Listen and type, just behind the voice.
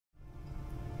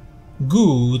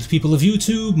Good people of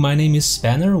YouTube, my name is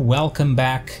Spanner. Welcome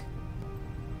back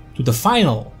to the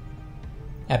final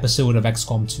episode of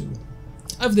Xcom 2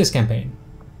 of this campaign.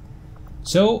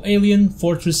 So, Alien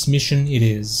Fortress mission it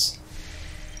is.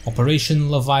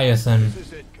 Operation Leviathan. This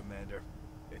is it, Commander.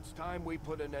 It's time we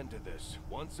put an end to this,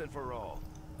 once and for all.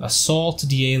 Assault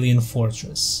the Alien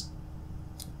Fortress.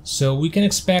 So we can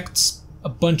expect a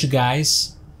bunch of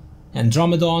guys.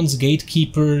 Andromedons,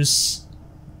 Gatekeepers,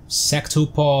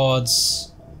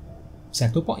 Sectopods,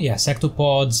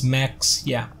 Sectopods, mechs,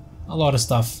 yeah, a lot of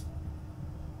stuff.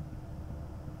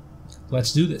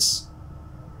 Let's do this.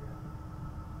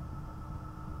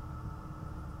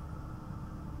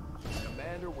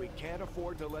 Commander, we can't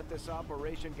afford to let this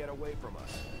operation get away from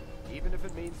us. Even if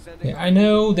it means sending... Yeah, I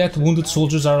know that wounded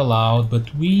soldiers are allowed,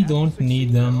 but we don't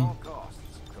need them.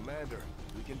 Commander,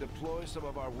 we can deploy some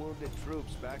of our wounded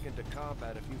troops back into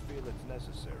combat if you feel it's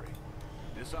necessary.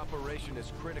 This operation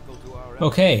is critical to our efforts.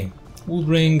 Okay, we'll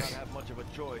bring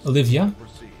Olivia.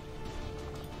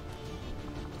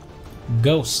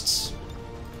 Ghosts.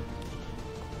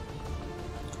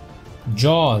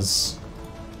 Jaws.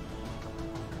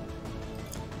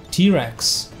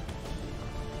 T-Rex.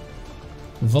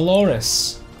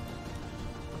 Valoris.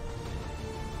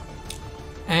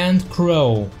 And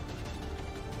Crow.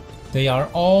 They are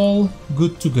all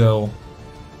good to go.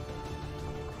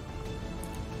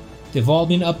 They've all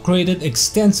been upgraded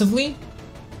extensively.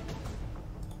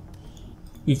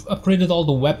 We've upgraded all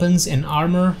the weapons and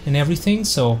armor and everything,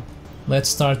 so let's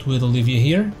start with Olivia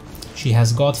here. She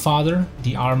has Godfather,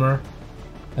 the armor,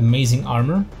 amazing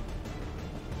armor.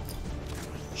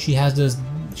 She has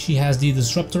the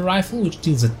Disruptor Rifle, which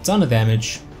deals a ton of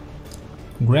damage.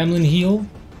 Gremlin Heal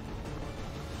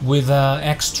with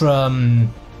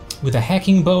with a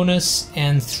hacking bonus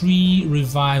and 3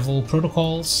 revival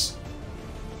protocols.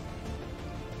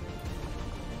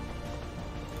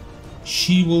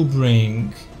 She will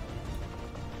bring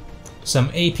some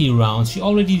AP rounds. She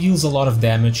already deals a lot of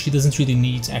damage. She doesn't really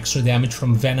need extra damage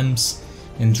from venoms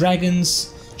and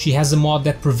dragons. She has a mod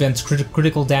that prevents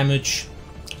critical damage,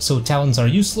 so talons are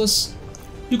useless.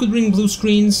 You could bring blue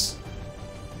screens,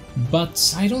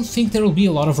 but I don't think there will be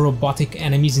a lot of robotic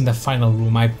enemies in the final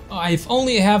room. I've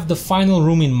only have the final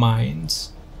room in mind.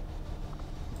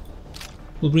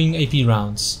 We'll bring AP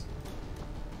rounds.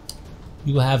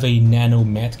 You have a nano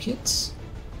medkit.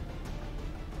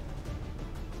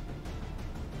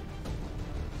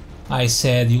 I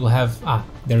said you'll have...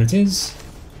 there it is.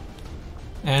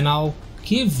 And I'll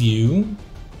give you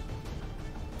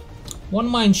 1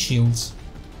 mind shield.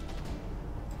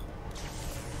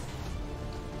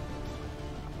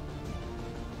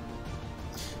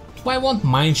 Do I want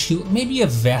mind shield? Maybe a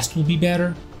vest will be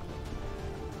better.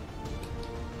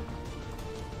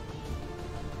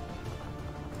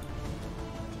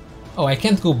 Oh, I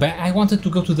can't go back. I wanted to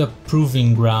go to the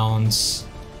proving grounds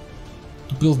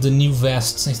to build the new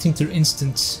vests. I think they're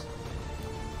instant.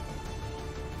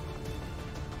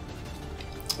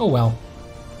 Oh well,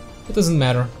 it doesn't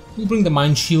matter. We'll bring the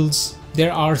mind shields.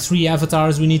 There are 3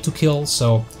 avatars we need to kill,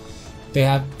 so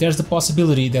there's the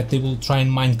possibility that they will try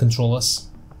and mind control us.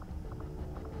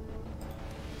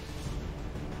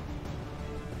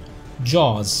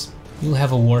 Jaws. You'll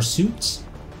have a warsuit.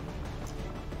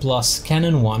 Plus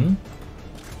Cannon 1,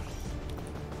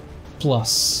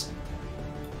 plus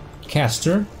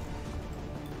Caster,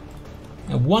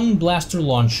 and 1 blaster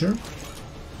launcher.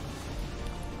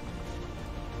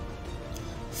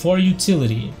 For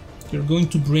utility, you're going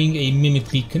to bring a Mimic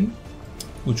Beacon,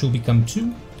 which will become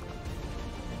 2.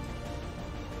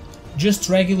 Just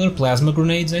regular plasma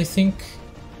grenades, I think.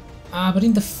 But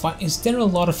in the is there a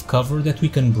lot of cover that we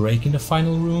can break in the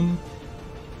final room?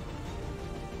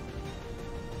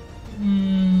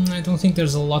 I don't think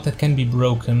there's a lot that can be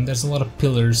broken. There's a lot of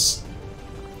pillars.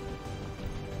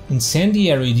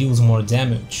 Incendiary deals more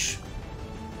damage.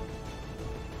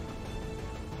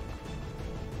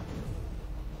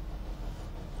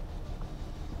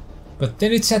 But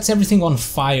then it sets everything on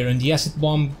fire, and the acid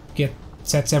bomb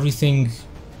sets everything,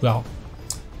 well,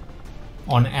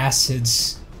 on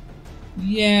acids.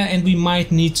 Yeah, and we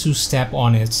might need to step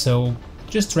on it, so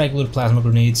just regular plasma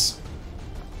grenades.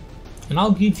 And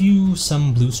I'll give you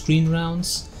some blue screen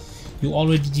rounds. You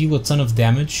already deal a ton of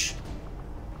damage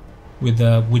with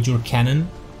your cannon.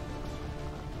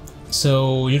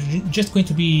 So you're just going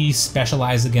to be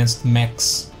specialized against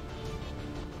mechs.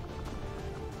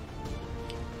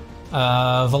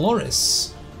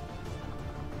 Valoris.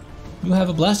 You have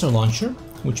a blaster launcher,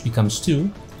 which becomes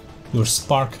 2. Your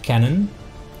spark cannon.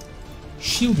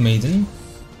 Shield Maiden.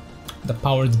 The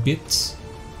powered bit.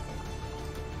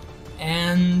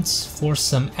 And for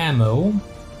some ammo,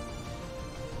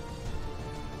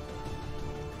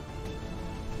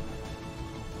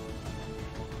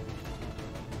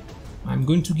 I'm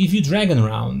going to give you dragon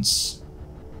rounds.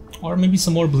 Or maybe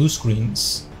some more blue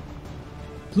screens.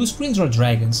 Blue screens or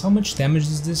dragons? How much damage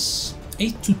is this?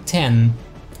 8 to 10.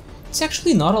 It's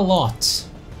actually not a lot.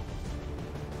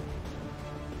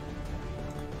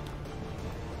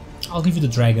 I'll give you the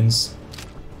dragons.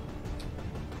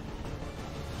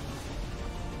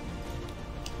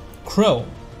 Crow.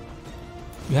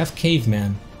 You have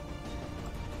Caveman.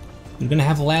 You're gonna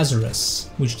have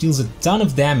Lazarus, which deals a ton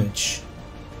of damage.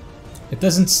 It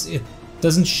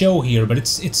doesn't show here, but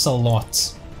it's a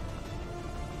lot.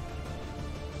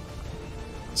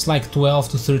 It's like 12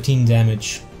 to 13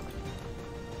 damage.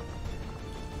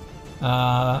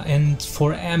 And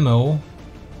for ammo,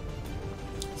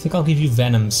 I think I'll give you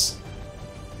Venoms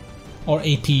or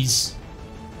APs.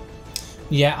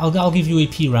 Yeah, I'll give you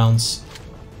AP rounds.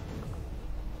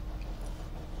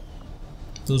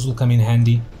 Those will come in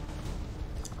handy.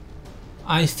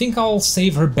 I think I'll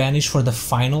save her banish for the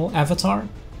final avatar,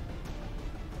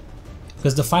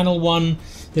 because the final one,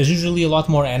 there's usually a lot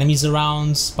more enemies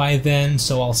around by then,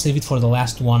 so I'll save it for the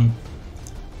last one,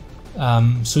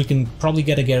 so we can probably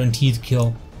get a guaranteed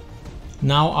kill.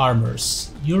 Now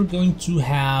armors. You're going to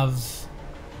have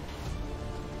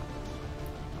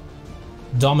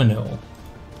Domino,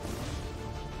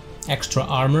 extra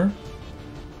armor,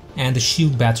 and a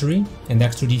shield battery and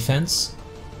extra defense.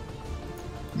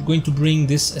 You're going to bring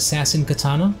this assassin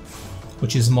katana,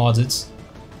 which is modded,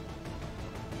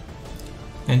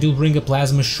 and you'll bring a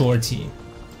plasma shorty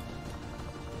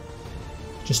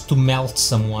just to melt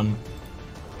someone.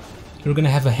 You're gonna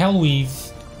have a hell weave,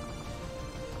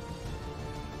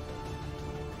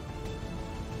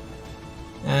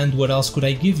 and what else could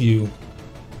I give you?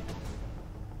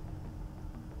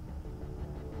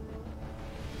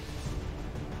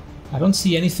 I don't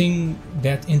see anything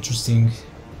that interesting.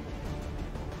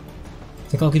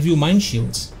 I think I'll give you a Mind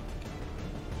Shield.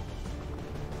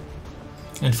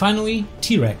 And finally,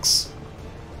 T-Rex.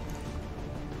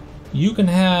 You can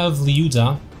have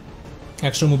Liuda,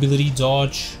 extra mobility,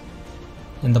 dodge,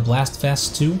 and the Blast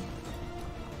Vest too.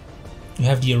 You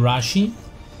have the Arashi,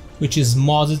 which is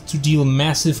modded to deal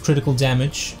massive critical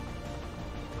damage.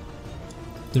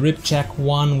 The Ripjack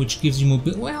 1, which gives you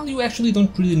mobility. Well, you actually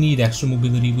don't really need extra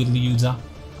mobility with Liuda.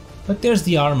 But there's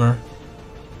the armor.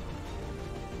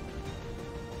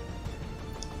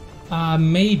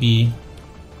 Maybe.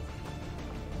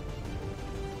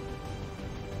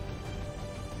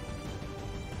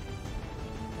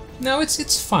 No,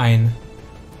 it's fine.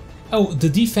 Oh, the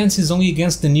defense is only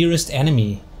against the nearest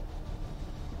enemy.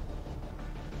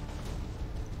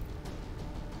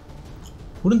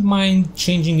 Wouldn't mind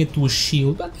changing it to a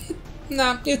shield, but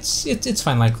nah, it's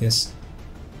fine like this.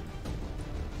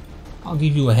 I'll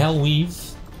give you a Hell Weave.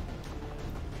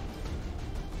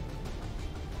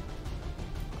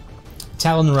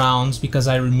 Talon rounds because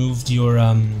I removed your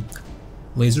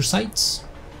laser sights,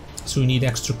 so we need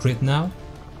extra crit now.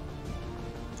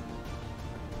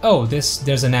 Oh,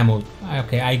 there's an ammo.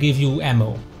 Okay, I gave you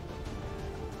ammo.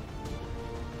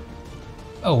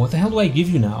 Oh, what the hell do I give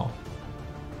you now?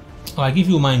 Oh, I give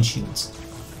you a Mind Shield.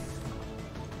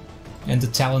 And the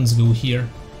Talons go here.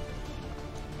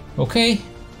 Okay,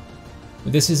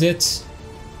 this is it.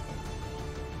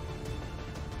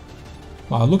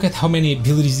 Wow, look at how many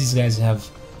abilities these guys have.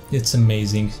 It's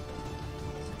amazing.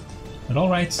 But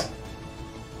alright.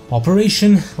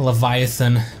 Operation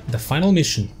Leviathan, the final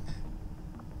mission.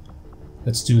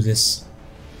 Let's do this.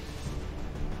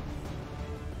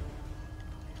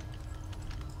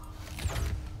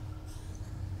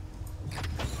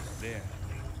 There.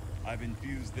 I've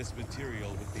infused this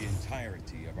material with the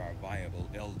entirety of our viable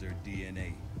Elder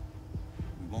DNA.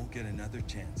 We won't get another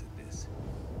chance at this.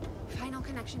 Final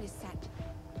connection is set.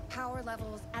 Power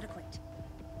levels adequate.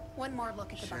 One more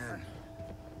look at the buffer. Shen,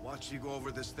 watch you go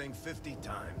over this thing 50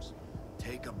 times.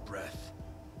 Take a breath.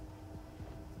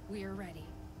 We're ready.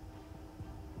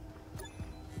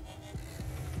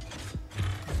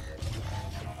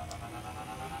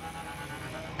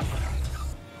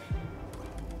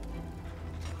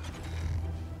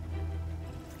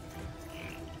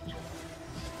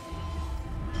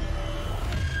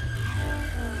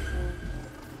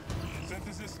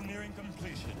 Synthesis nearing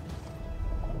completion.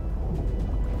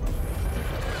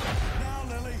 Now,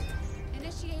 Lily!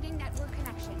 Initiating network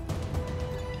connection.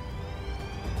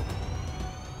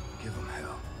 Give him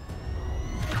hell.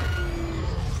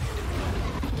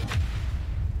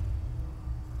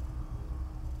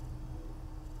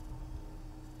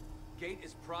 Gate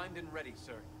is primed and ready,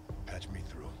 sir. Patch me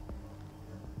through.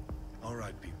 All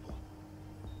right, people.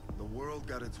 The world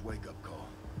got its wake-up call.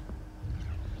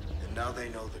 And now they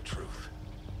know the truth.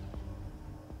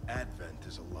 Advent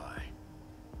is a lie.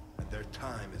 and their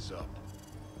time is up.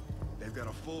 They've got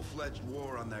a full-fledged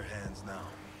war on their hands now.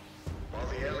 While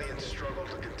the aliens struggle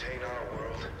to contain our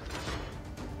world,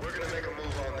 we're gonna make a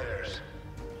move on theirs.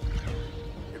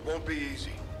 It won't be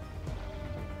easy.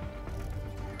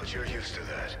 But you're used to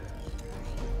that.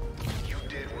 You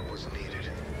did what was needed.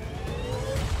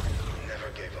 Never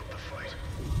gave up the fight.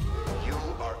 You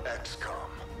are Xcom.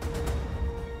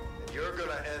 And you're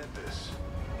gonna end this.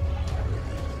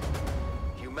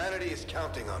 Humanity is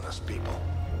counting on us, people.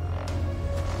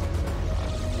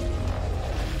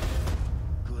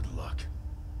 Good luck,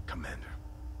 Commander.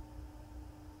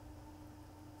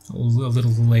 A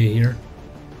little delay here.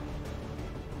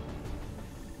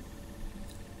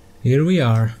 Here we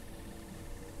are.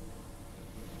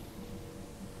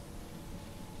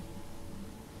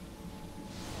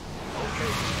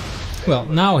 Well,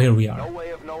 now here we are. No way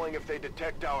of knowing if they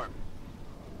detect our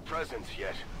presence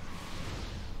yet.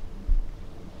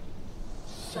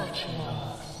 Such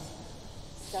loss,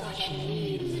 such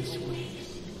needless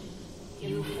waste.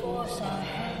 You force our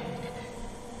hand,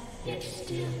 yet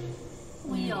still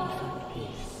we offer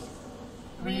peace.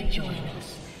 Rejoin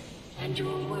us, and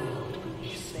your world will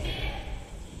be spared.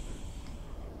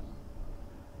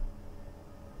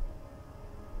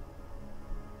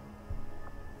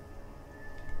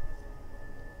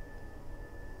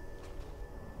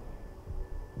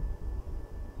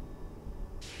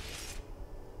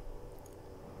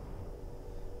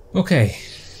 Okay,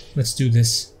 let's do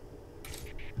this.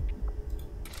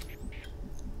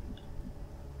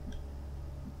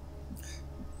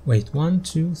 Wait, 1,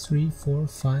 2, 3, 4,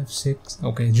 5, 6.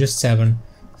 Okay, just 7.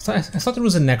 I thought there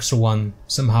was an extra one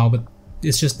somehow, but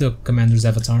it's just the commander's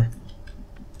avatar.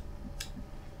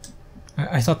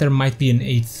 I thought there might be an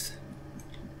 8th.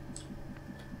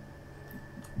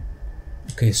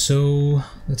 Okay, so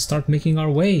let's start making our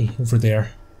way over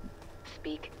there.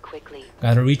 Speak quickly.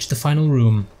 Gotta reach the final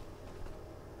room.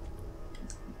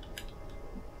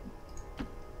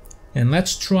 And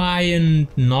let's try and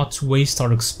not waste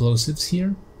our explosives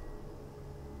here.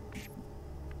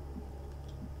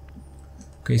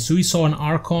 Okay, so we saw an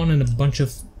Archon and a bunch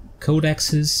of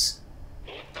codexes.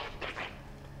 I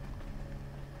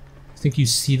think you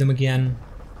see them again.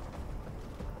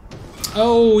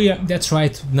 Oh yeah, that's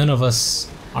right, none of us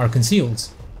are concealed.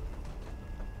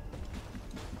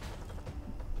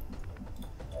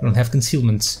 We don't have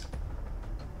concealment.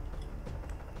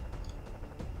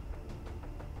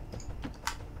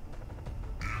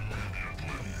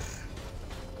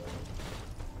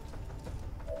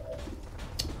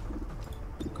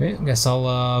 Okay, I guess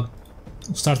I'll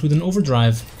start with an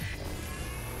overdrive.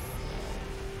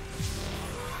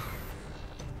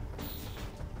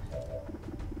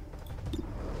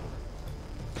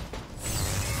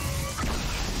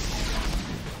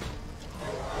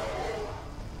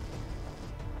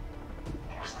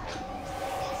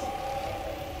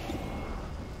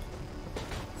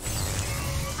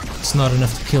 It's not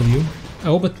enough to kill you.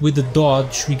 Oh, but with the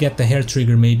dodge we get the hair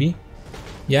trigger maybe.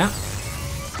 Yeah.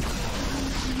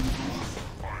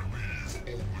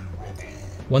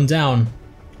 One down.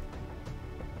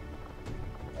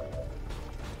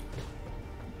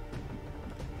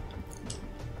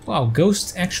 Wow,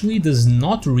 Ghost actually does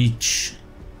not reach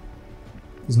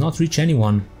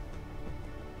anyone.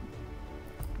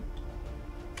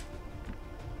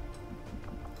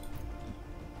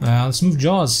 Let's move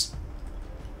Jaws.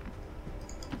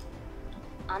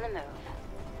 On the move.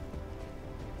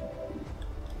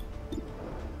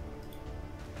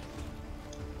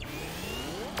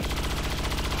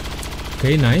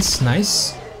 Okay, nice,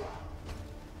 nice.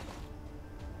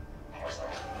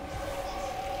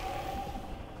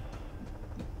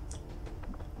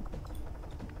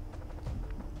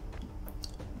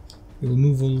 We'll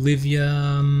move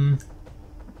Olivia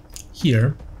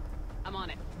here. I'm on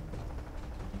it.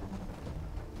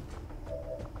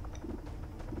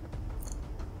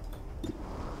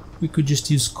 We could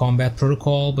just use combat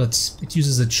protocol, but it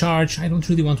uses a charge. I don't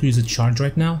really want to use a charge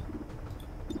right now.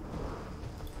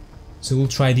 So we'll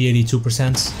try the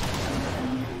 82%.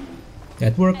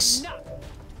 That works.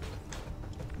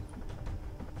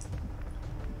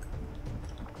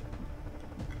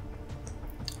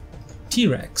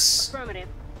 T-Rex. Affirmative.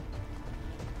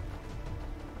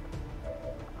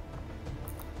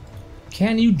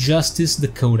 Can you justice the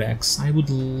Codex? I would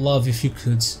love if you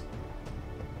could.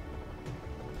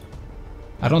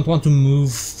 I don't want to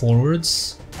move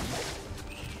forwards.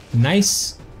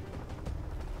 Nice.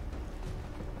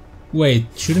 Wait,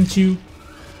 shouldn't you?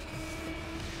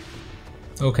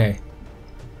 Okay.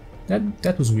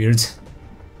 That was weird.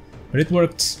 But it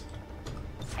worked.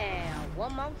 And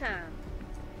one more time.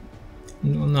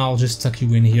 No, I'll just tuck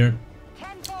you in here.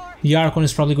 10-4. The Archon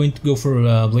is probably going to go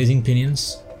for Blazing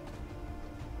Pinions.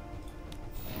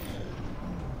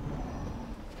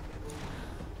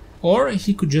 Or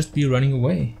he could just be running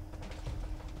away.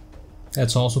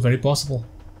 That's also very possible.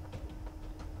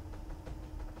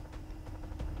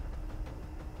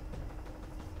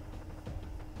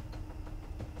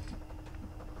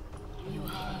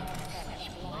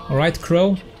 Alright,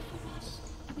 Crow.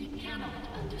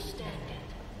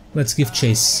 Let's give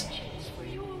chase.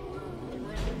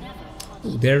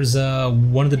 Ooh, there's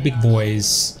one of the big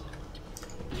boys.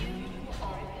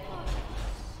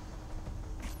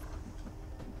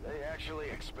 They actually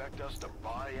expect us to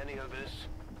buy any of this?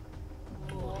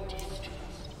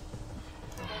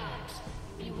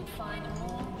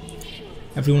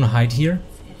 Everyone hide here.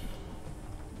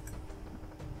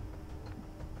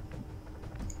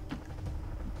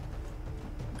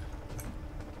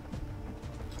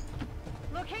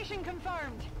 Location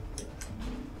confirmed.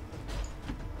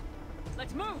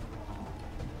 Let's move.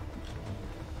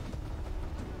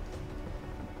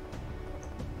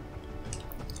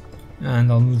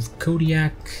 And I'll move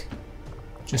Kodiak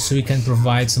just so he can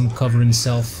provide some cover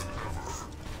himself.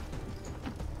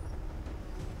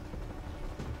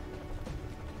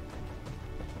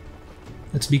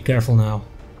 Let's be careful now.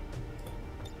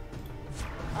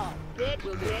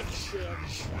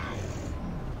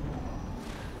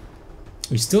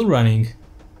 We're still running.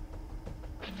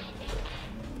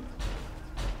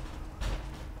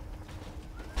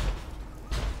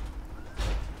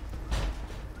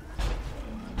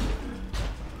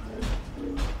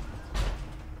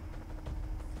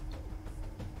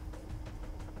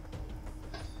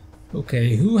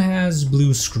 Okay, who has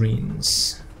blue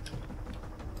screens?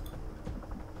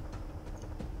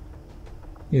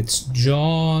 It's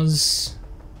Jaws.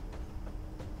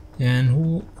 And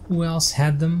who else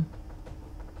had them?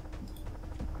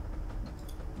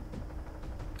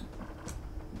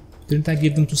 Didn't I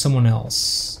give them to someone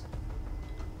else?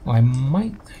 Oh, I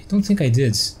don't think I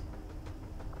did.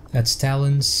 That's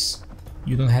Talons.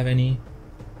 You don't have any.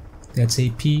 That's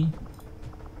AP.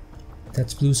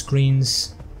 That's blue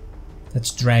screens.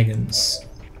 That's dragons.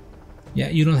 Yeah,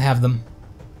 you don't have them.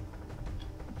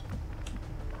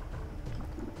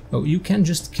 Oh, you can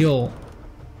just kill.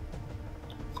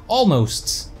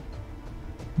 Almost.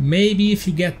 Maybe if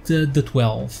you get the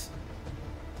 12.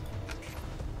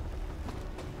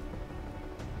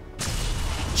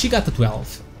 She got the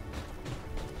 12.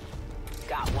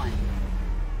 Got one.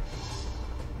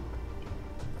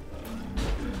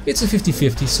 It's a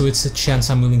 50-50, so it's a chance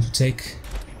I'm willing to take.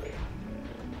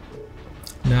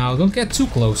 Now, don't get too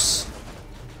close.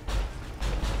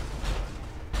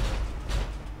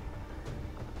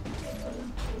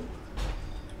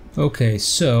 Okay,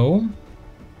 so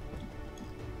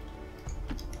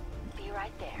Be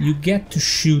right there. you get to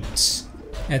shoot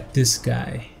at this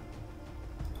guy.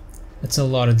 That's a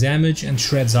lot of damage and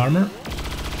shreds armor.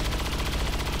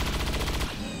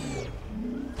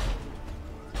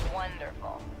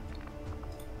 Wonderful.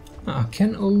 Ah,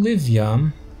 can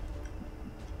Olivia...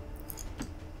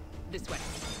 This way.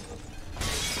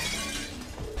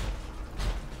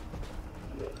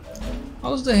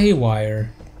 How's the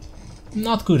haywire?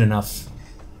 Not good enough.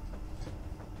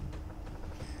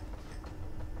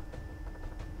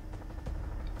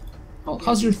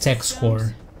 How's your tech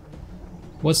score?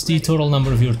 What's the total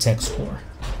number of your tech score?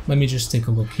 Let me just take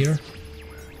a look here.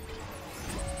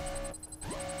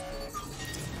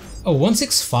 Oh,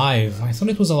 165. I thought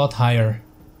it was a lot higher.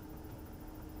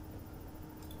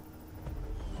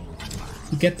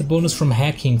 You get the bonus from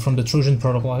hacking from the Trojan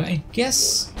protocol, I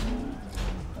guess.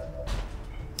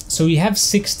 So we have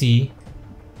 60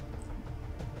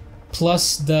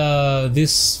 plus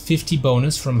this 50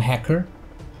 bonus from hacker.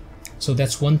 So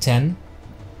that's 110.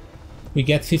 We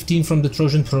get 15 from the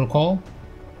Trojan protocol.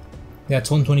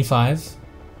 That's 125.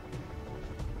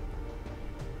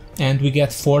 And we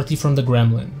get 40 from the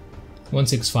Gremlin.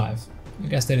 165. I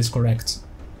guess that is correct.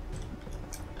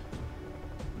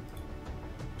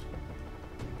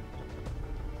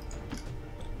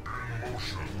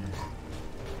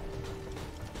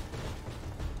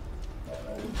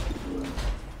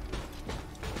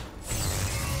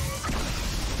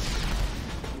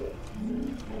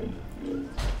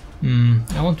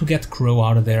 I want to get Crow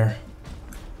out of there.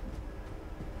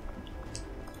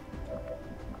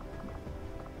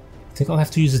 I think I'll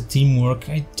have to use a teamwork.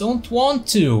 I don't want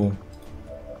to.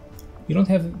 You don't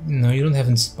have... No, you don't have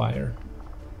Inspire.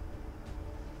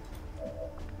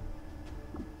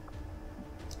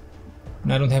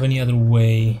 And I don't have any other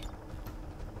way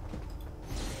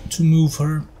to move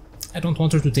her. I don't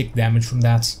want her to take damage from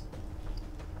that.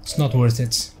 It's not worth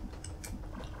it.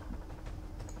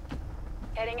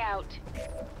 Heading out.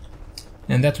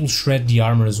 And that will shred the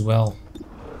armor as well.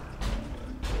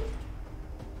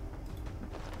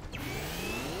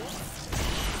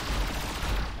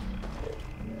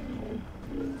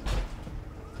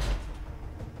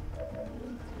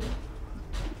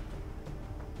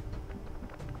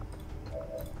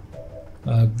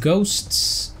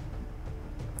 Ghosts.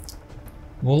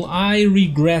 Will I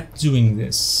regret doing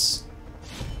this?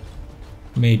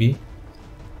 Maybe.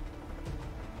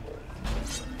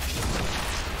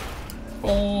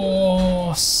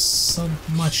 Oh, so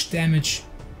much damage.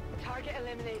 Target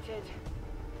eliminated.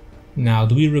 Now,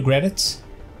 do we regret it?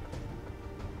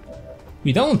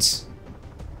 We don't!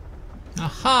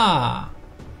 Aha!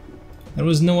 There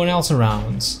was no one else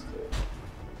around.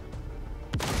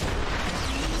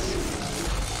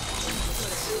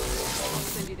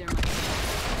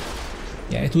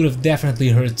 Yeah, it would have definitely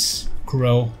hurt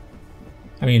Crow.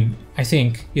 I mean, I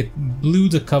think it blew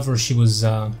the cover she was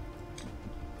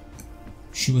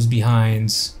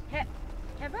behind.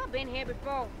 Have I been here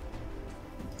before?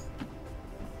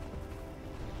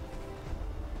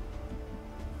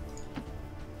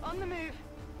 On the move.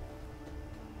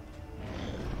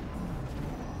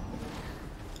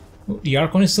 Oh, the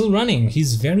Archon is still running.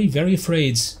 He's very, very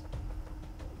afraid.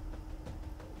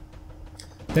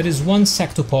 That is one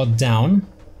sectopod down.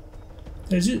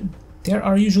 There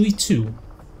are usually two.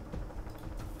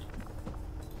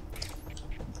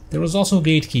 There was also a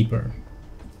gatekeeper.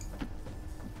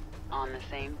 On the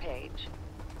same page.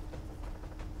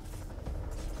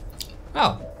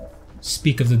 Well,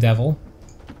 speak of the devil.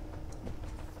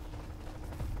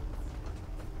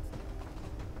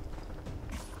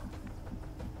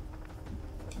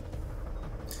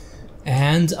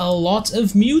 And a lot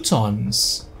of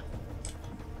mutons.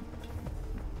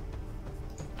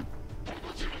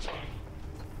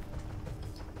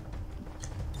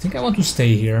 I think I want to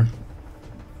stay here.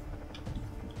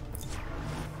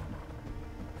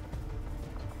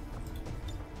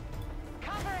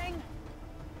 Covering.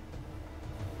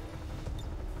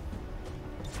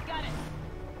 Got it.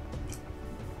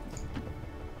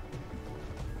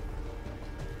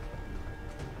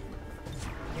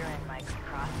 You're in my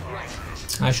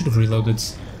crosshair. I should have reloaded.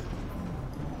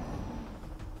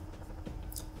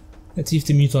 Let's see if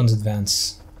the mutons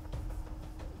advance.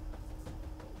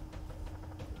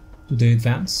 Do they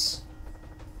advance?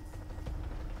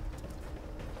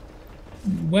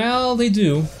 Well, they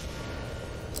do.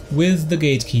 With the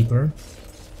gatekeeper.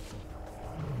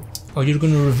 Oh, you're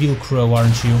gonna reveal Crow,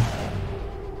 aren't you?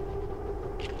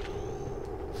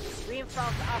 Reinforce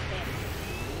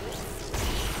offense.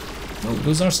 Oh,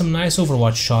 those are some nice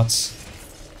Overwatch shots.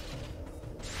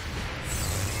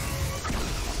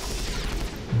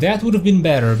 That would have been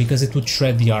better because it would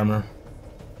shred the armor.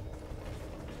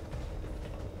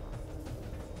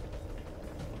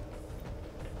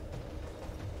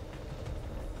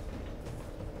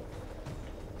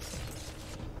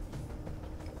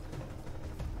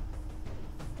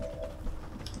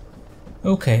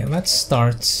 Okay, let's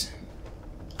start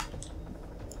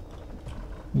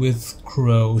with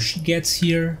Crow. She gets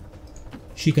here,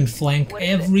 she can flank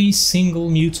every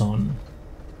single muton.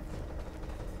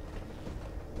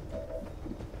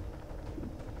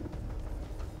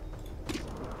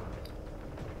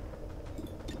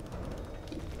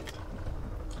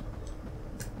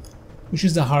 Which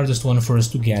is the hardest one for us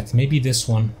to get? Maybe this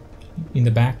one in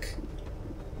the back.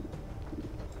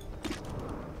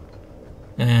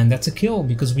 And that's a kill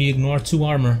because we ignore 2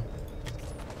 armor.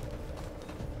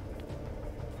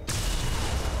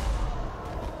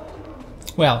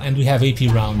 Well, and we have AP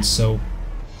rounds, so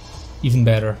even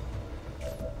better.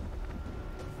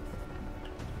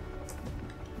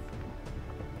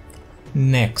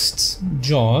 Next,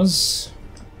 Jaws.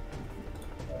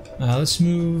 Let's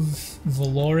move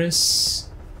Valoris.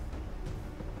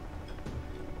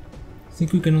 I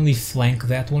think we can only flank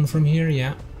that one from here,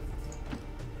 yeah.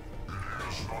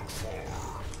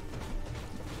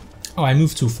 Oh, I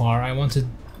moved too far. I wanted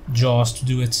Jaws to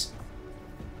do it.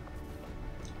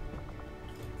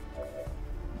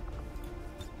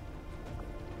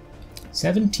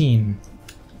 $17.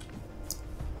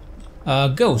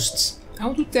 Ghosts. I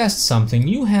want to test something.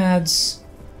 You had...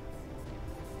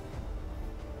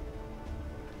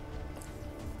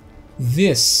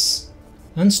 this.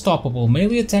 Unstoppable.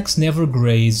 Melee attacks never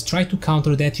graze. Try to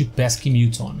counter that, you pesky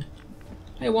muton.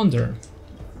 I wonder...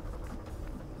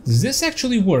 does this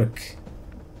actually work?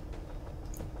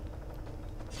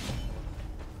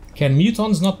 Can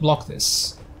mutons not block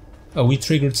this? Oh, we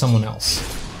triggered someone else.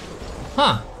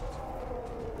 Huh.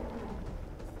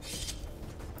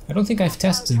 I don't think I've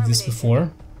tested this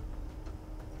before.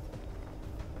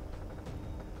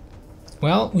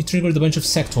 Well, we triggered a bunch of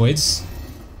sectoids.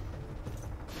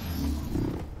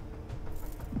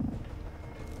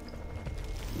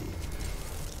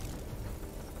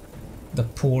 The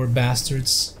poor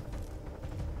bastards.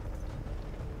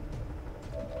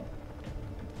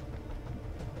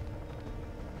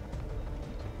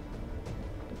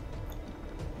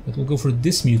 But we'll go for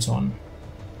this muton.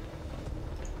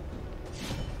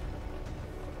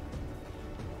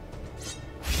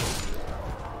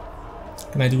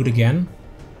 Can I do it again?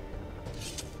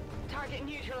 Target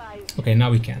neutralized. Okay,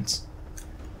 now we can't.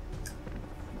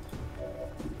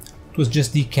 It was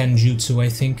just the Kenjutsu, I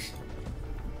think.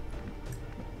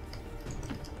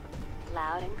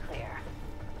 Loud and clear.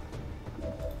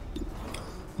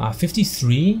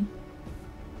 53.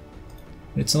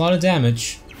 It's a lot of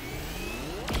damage.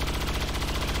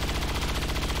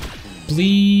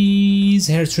 Please,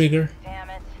 hair trigger. Damn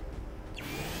it.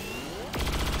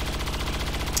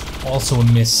 Also a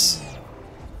miss.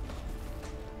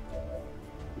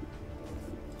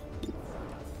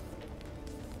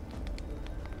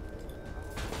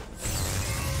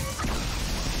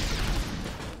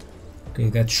 Okay,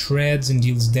 that shreds and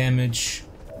deals damage.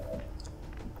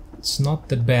 It's not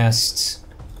the best.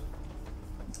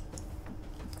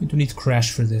 We do need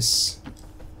crash for this.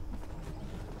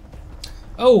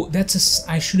 Oh, that's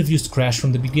I should have used crash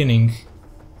from the beginning.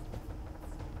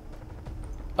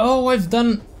 Oh, I've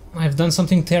done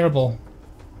something terrible.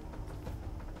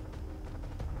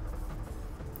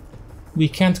 We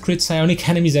can't crit psionic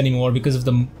enemies anymore because of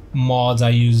the mods I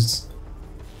used.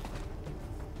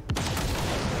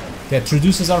 That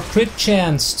reduces our crit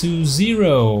chance to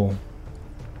 0.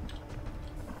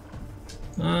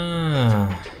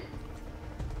 Ah.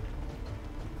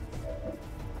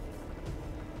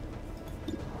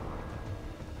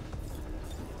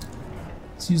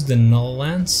 Let's use the null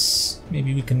lance.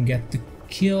 Maybe we can get the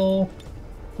kill.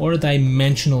 Or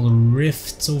dimensional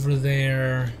rifts over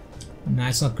there. Nah,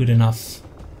 it's not good enough.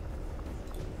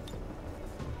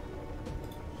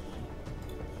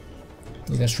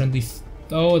 Oh, that's friendly.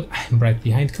 Oh, I'm right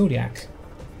behind Kodiak.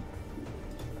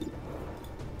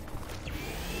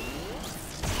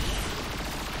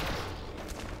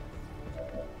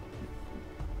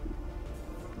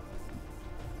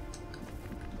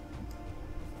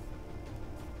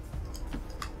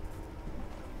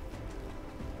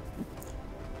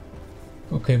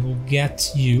 Okay, we'll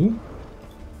get you.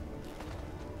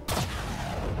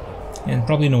 And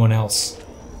probably no one else.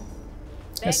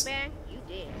 Guess, Bang, you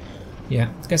did. yeah,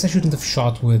 I guess I shouldn't have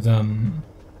shot with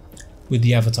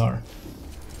the avatar.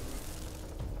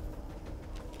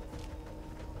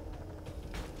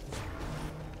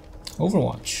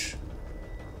 Overwatch.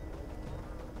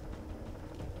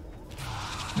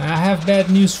 I have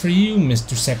bad news for you,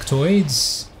 Mr.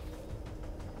 Sectoids.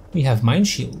 We have mine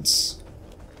shields.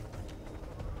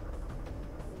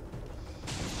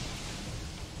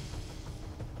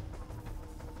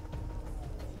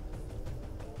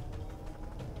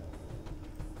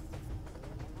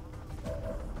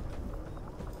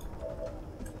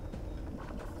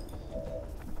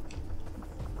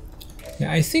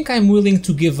 Yeah, I think I'm willing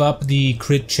to give up the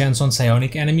crit chance on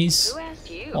psionic enemies. Who asked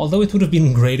you? Although it would have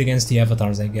been great against the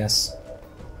avatars, I guess.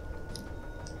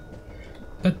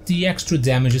 But the extra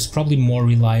damage is probably more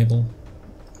reliable.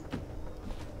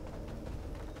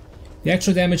 The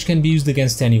extra damage can be used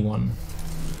against anyone.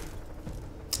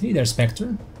 Hey there,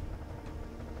 Spectre.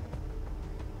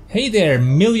 Hey there,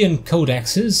 million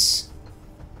codexes.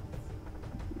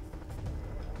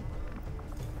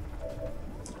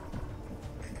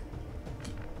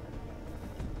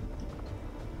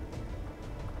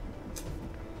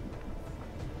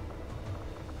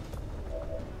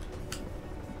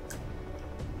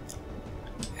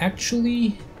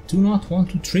 Actually, do not want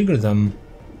to trigger them.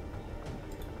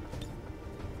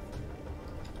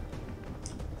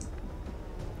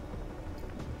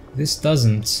 This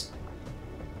doesn't.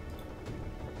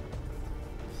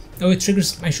 Oh, it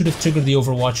triggers. I should have triggered the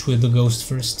Overwatch with the ghost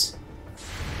first.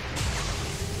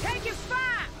 Take it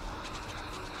fire!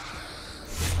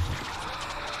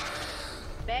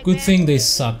 Good thing they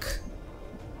suck.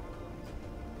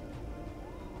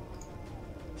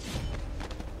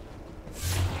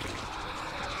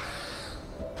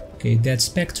 Okay, dead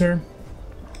Spectre.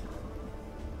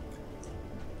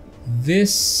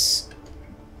 This...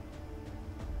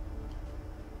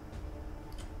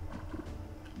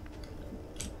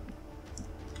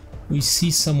 We see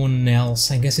someone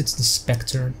else. I guess it's the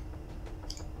Spectre.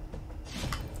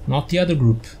 Not the other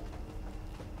group.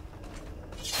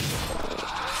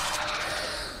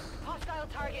 Hostile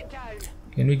target down.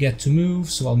 Can we get to move?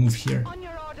 So I'll move here. On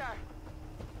your order.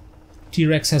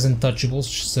 T-Rex has untouchables,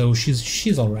 so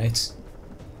she's alright.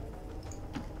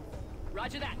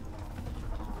 Roger that.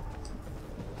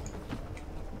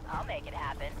 I'll make it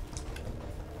happen.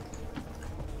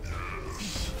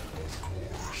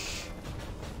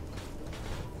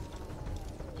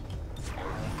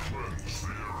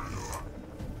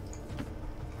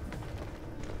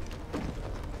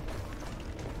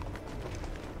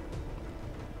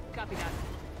 Copy that.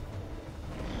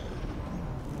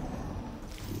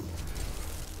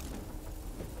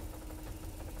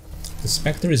 The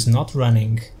Spectre is not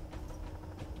running.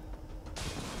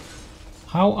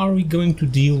 How are we going to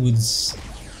deal with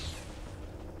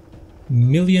a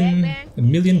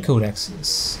million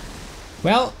codexes?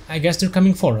 Well, I guess they're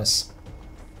coming for us.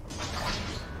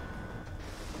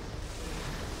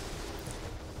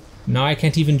 Now I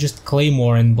can't even just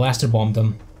Claymore and Blaster Bomb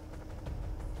them.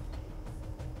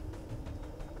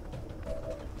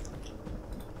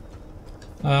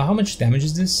 How much damage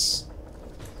is this?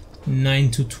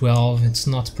 9 to 12, it's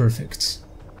not perfect.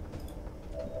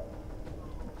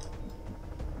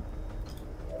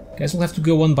 Guess we'll have to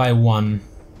go one by one.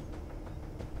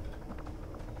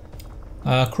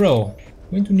 Crow,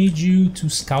 I'm going to need you to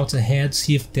scout ahead,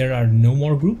 see if there are no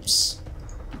more groups.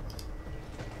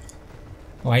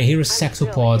 Oh, I hear a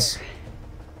Sexopod.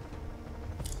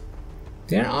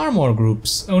 There are more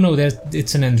groups. Oh no,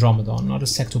 it's an Andromedon, not a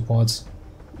Sectopod.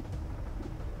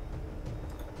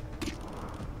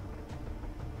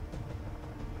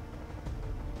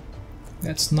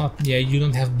 That's not... yeah, you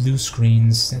don't have blue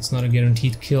screens. That's not a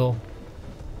guaranteed kill.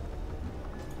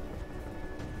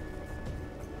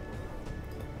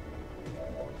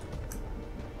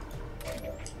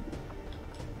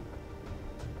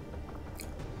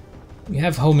 We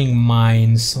have homing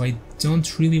mines, so I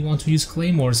don't really want to use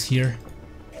claymores here.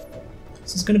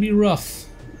 This is gonna be rough.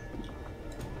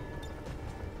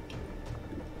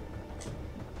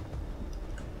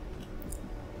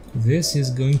 This is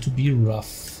going to be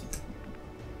rough.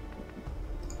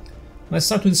 Let's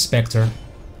start with the Spectre.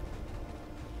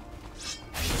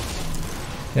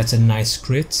 That's a nice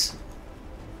crit.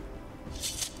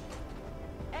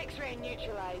 X-ray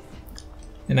neutralized.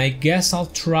 And I guess I'll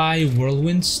try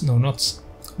Whirlwinds. No, not...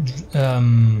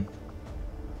 Oh,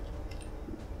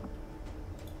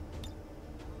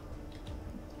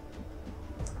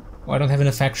 I don't have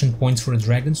enough action points for a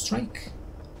Dragon Strike.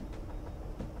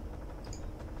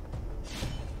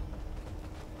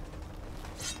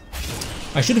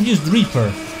 I should have used Reaper.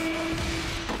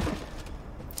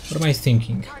 What am I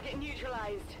thinking? Target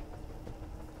neutralized.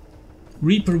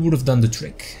 Reaper would have done the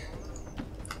trick.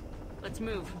 Let's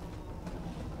move.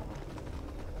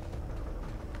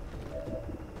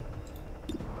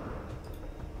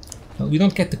 Well, we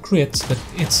don't get the crits, but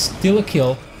it's still a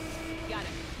kill. Got it.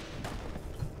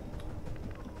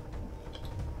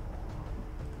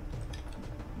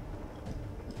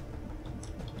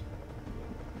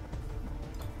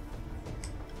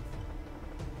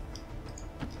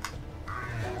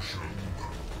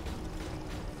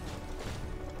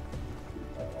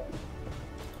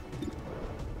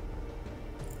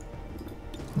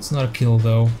 It's not a kill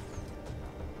though.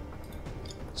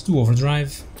 Let's do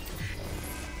overdrive.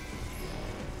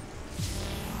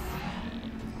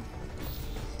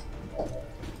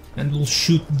 And we'll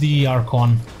shoot the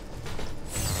Archon.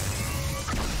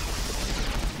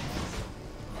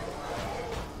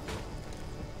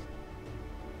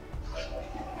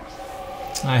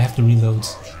 I have to reload.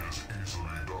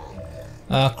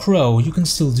 Crow, you can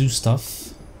still do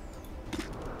stuff.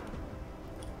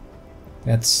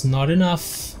 That's not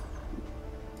enough.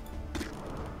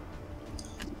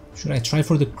 Should I try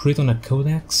for the crit on a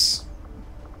Codex?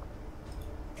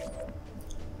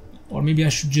 Or maybe I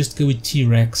should just go with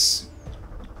T-Rex.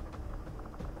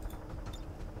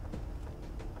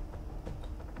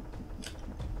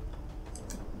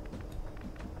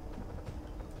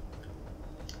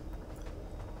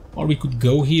 Or we could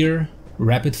go here,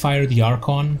 rapid fire the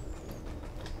Archon.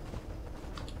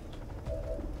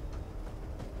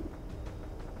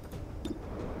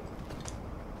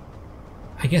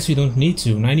 I guess we don't need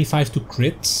to. 95 to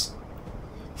crits.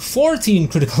 14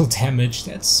 critical damage,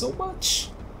 that's so much.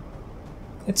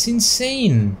 That's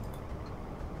insane.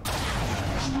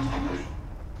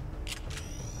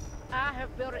 I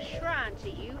have built a shrine to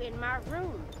you in my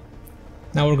room.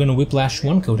 Now we're gonna whiplash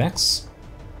one Codex.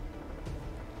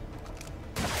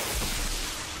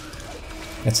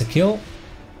 That's a kill.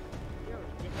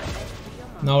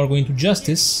 Now we're going to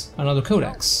Justice another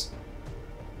Codex.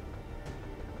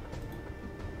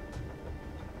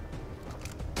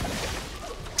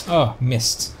 Oh,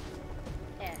 missed.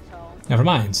 Asshole. Never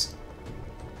mind.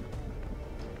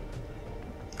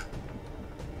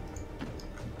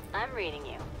 I'm reading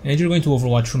you. And you're going to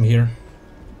Overwatch from here.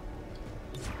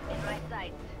 In my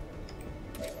sights.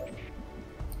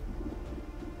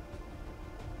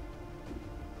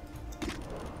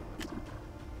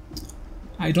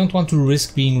 I don't want to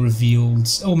risk being revealed.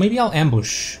 Oh, maybe I'll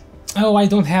ambush. Oh, I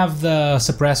don't have the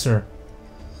suppressor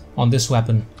on this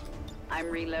weapon. I'm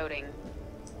reloading.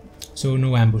 So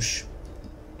no ambush.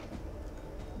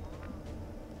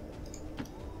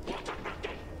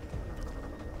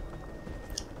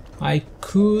 I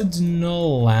could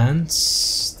null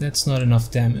lance. That's not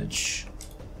enough damage.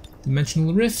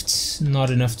 Dimensional Rift, not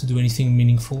enough to do anything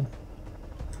meaningful.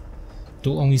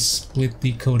 It'll only split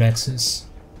the codexes.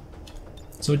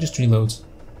 So it just reloads.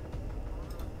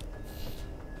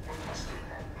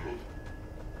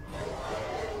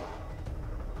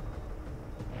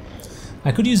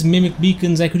 I could use Mimic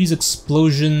Beacons, I could use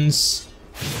Explosions,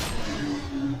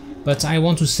 but I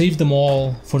want to save them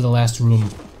all for the last room.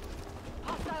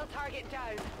 Hostile target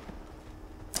down.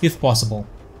 If possible.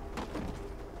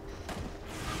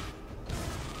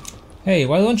 Hey,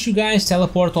 why don't you guys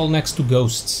teleport all next to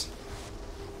ghosts?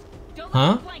 Don't Huh?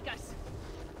 let them flank us.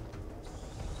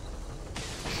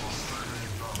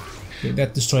 Okay,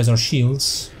 that destroys our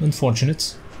shields.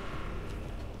 Unfortunate.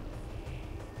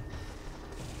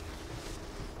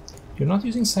 You're not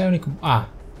using psionic... Ah,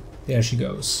 there she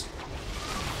goes.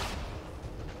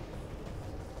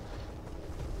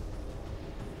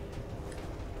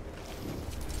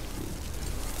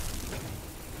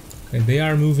 Okay, they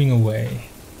are moving away.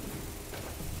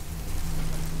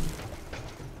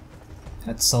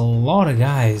 That's a lot of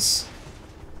guys.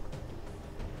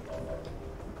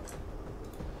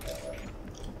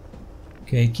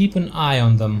 Okay, keep an eye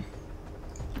on them.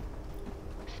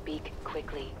 Speak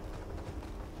quickly.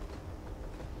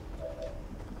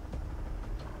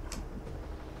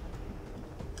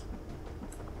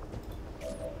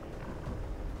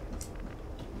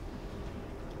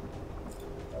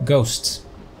 Ghost.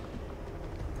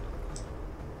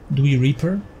 Do we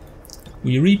Reaper?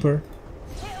 We Reaper.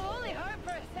 It'll only hurt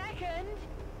for a second.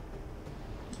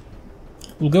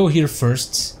 We'll go here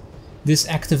first. This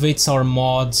activates our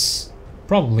mods.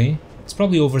 Probably. It's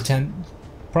probably over 10...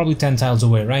 Probably 10 tiles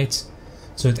away, right?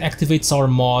 So it activates our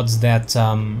mods that...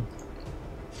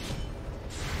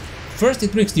 First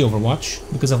it breaks the Overwatch,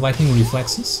 because of lightning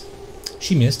reflexes.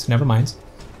 She missed, never mind.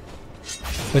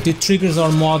 But it triggers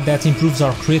our mod that improves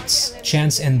our crit,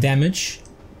 chance and damage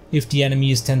if the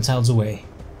enemy is 10 tiles away.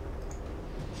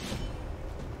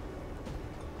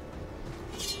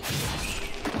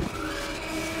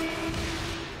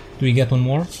 Do we get one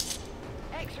more?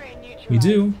 X-ray neutralized. We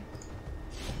do.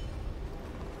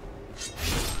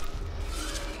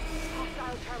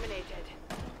 Hostile terminated.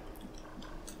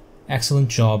 Excellent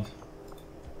job.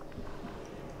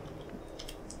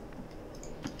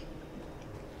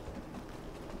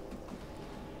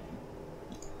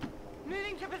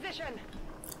 Moving to position.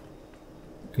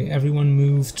 Okay, everyone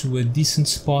move to a decent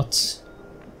spot.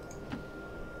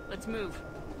 Let's move.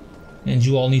 And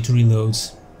you all need to reload.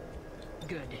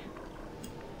 Good.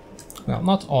 Well,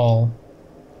 not all.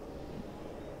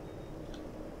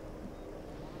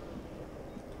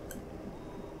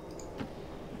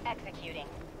 Executing.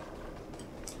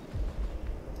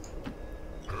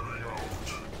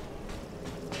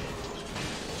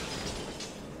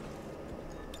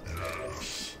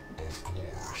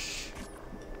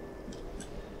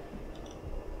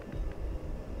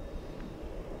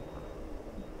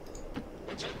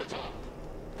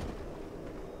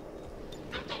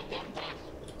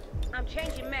 I'm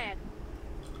changing mag.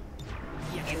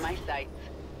 In my sights.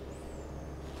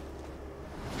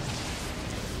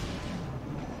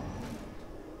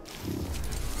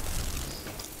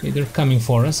 Okay, they're coming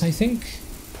for us, I think.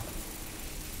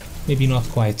 Maybe not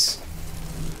quite.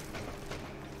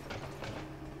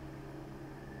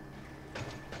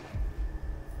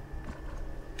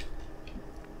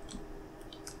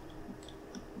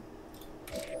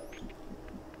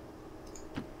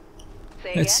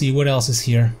 Say Let's again? see what else is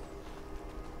here.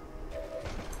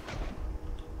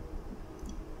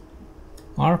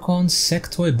 Archon,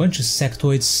 Sectoid, bunch of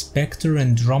Sectoids, Spectre,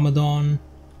 Andromedon.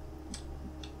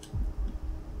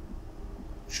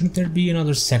 Shouldn't there be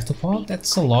another Sectopod?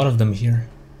 That's a lot of them here.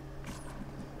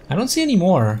 I don't see any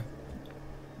more.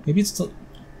 Maybe it's still...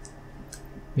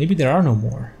 Maybe there are no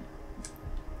more.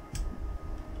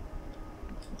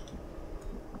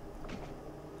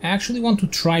 I actually want to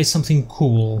try something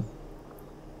cool.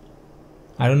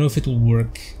 I don't know if it'll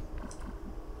work.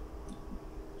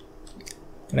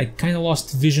 But I kinda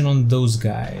lost vision on those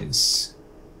guys.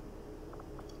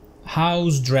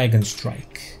 How's Dragon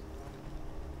Strike?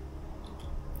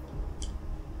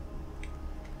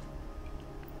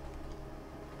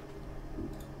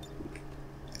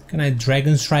 Can I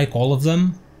Dragon Strike all of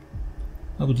them?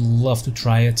 I would love to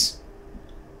try it.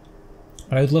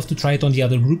 But I would love to try it on the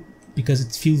other group because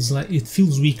it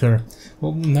feels weaker.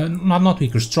 Well, not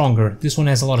weaker, stronger. This one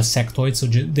has a lot of sectoids, so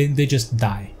they just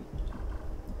die.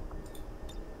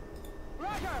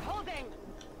 Roger, holding.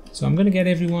 So I'm gonna get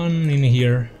everyone in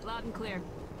here Loud and clear.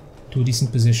 to a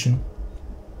decent position.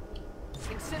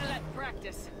 Consider that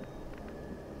practice.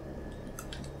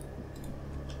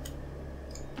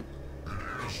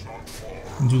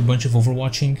 and do a bunch of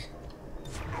overwatching.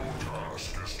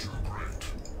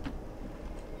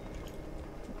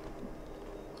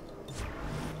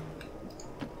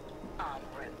 En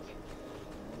route.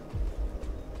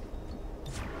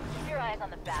 Keep your eyes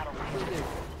on the battlefield.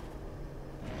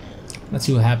 Let's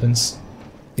see what happens.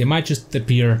 They might just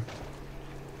appear.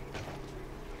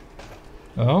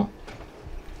 Oh.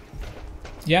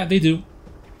 Yeah, they do.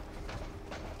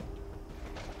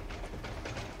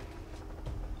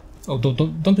 Oh,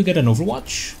 don't we get an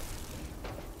Overwatch?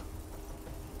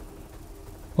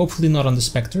 Hopefully not on the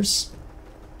Spectres.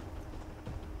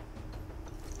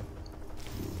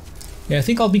 Yeah, I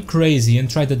think I'll be crazy and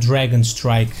try the Dragon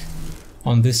Strike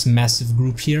on this massive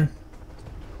group here.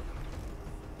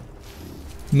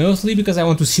 Mostly because I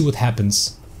want to see what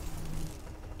happens.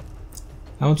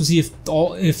 I want to see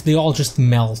if they all just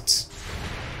melt.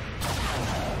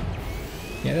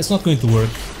 Yeah, that's not going to work.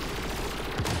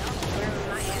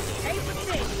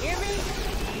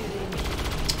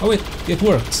 Oh, it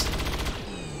worked.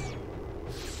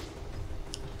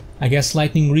 I guess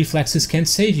lightning reflexes can't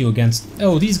save you against...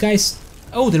 Oh, these guys...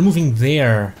 Oh, they're moving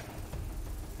there.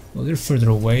 Oh, they're further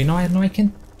away. No, I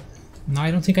can't... No,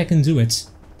 I don't think I can do it.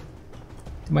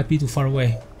 They might be too far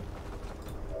away.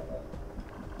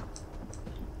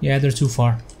 Yeah, they're too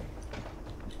far.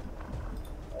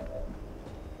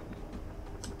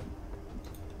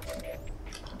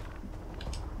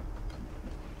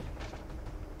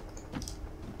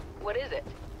 What is it?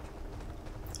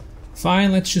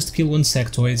 Fine, let's just kill one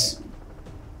sectoid.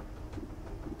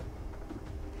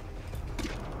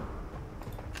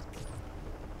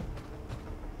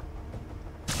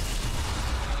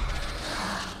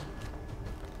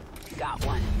 Got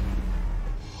one.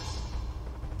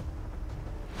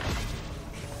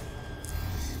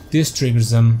 This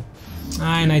triggers them.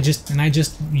 And I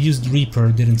just used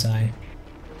Reaper, didn't I?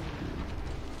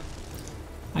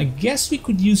 I guess we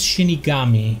could use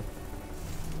Shinigami.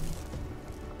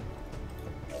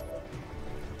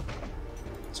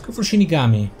 Let's go for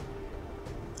Shinigami.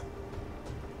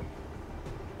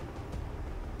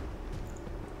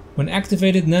 When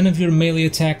activated, none of your melee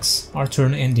attacks are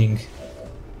turn ending.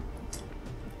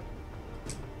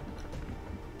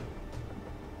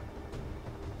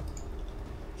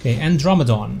 Okay,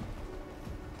 Andromedon.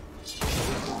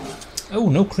 Oh,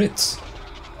 no crits.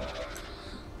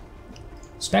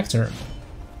 Spectre.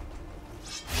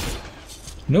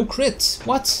 No crit.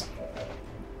 What?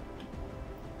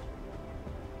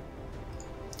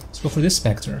 Let's go for this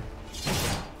Spectre.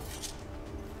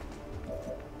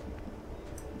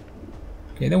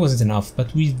 Okay, that wasn't enough,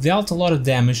 but we dealt a lot of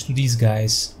damage to these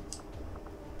guys.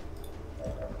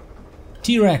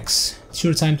 T-Rex. It's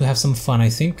your time to have some fun, I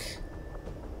think.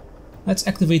 Let's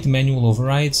activate the manual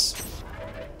overrides.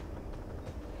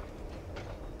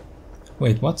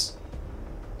 Wait, what?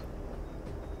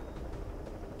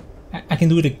 I can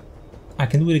do it. I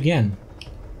can do it again.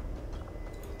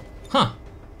 Huh.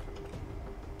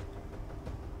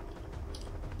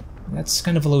 That's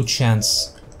kind of a low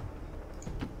chance.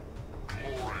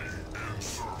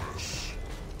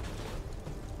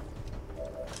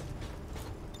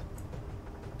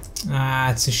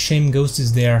 Ah, it's a shame Ghost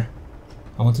is there.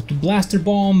 I wanted to blaster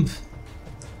bomb.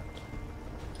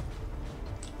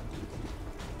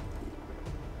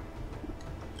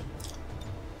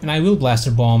 And I will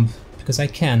blaster bomb because I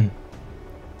can.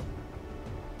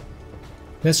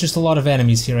 That's just a lot of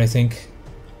enemies here, I think.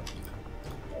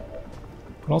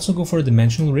 Could also go for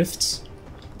dimensional rifts.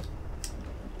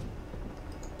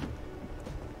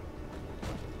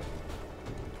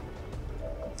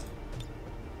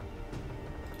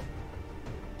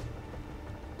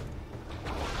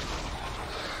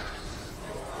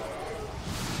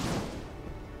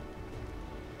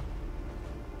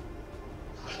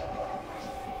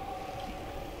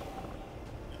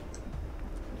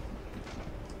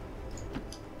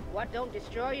 What don't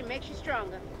destroy you makes you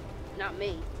stronger. Not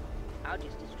me. I'll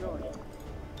just destroy you.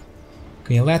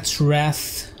 Okay, let's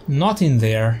Wrath not in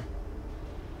there.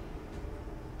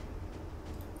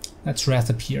 Let's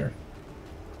Wrath up here.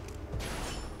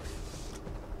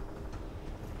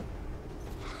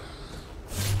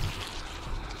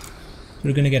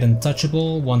 We're gonna get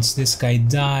untouchable once this guy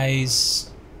dies.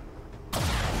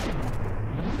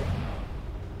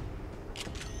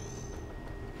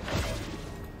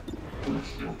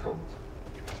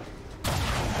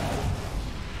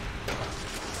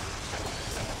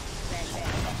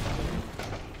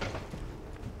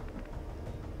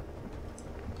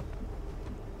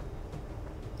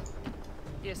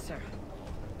 Yes, sir.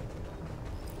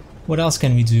 What else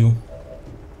can we do?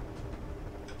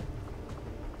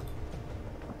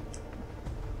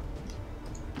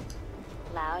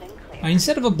 Loud and clear.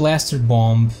 Instead of a blaster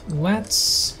bomb,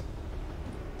 let's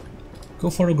go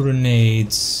for a grenade.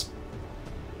 Is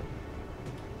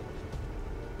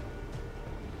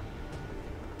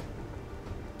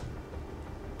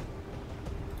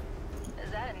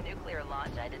that a nuclear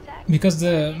launch I detect? Because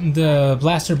the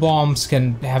blaster bombs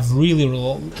can have really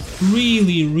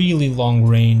long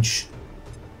range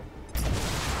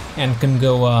and can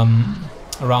go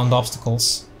around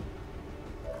obstacles.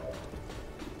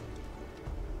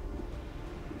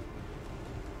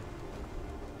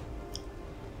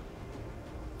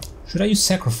 Should I use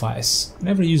sacrifice?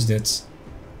 Never used it.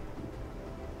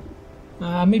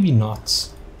 Maybe not.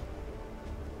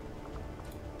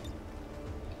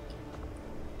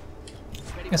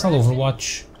 Guess I'll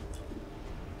Overwatch.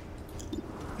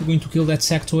 We're going to kill that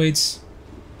sectoid.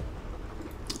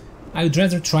 I would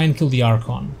rather try and kill the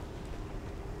Archon.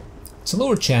 It's a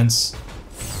lower chance,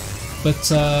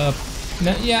 but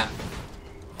yeah.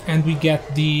 And we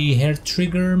get the hair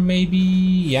trigger, maybe,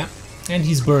 yeah. And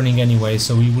he's burning anyway,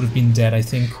 so he would have been dead, I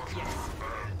think.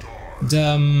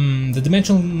 The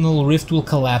dimensional rift will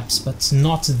collapse, but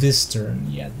not this turn.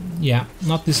 Yeah,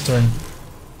 not this turn.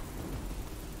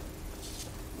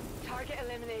 Target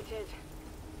eliminated.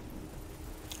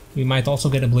 We might also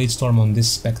get a Blade Storm on this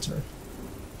Spectre,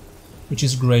 which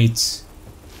is great.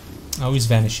 Oh, he's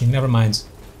vanishing. Never mind.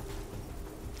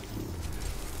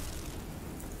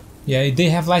 Yeah,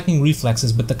 they have lightning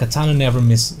reflexes, but the katana never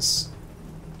misses.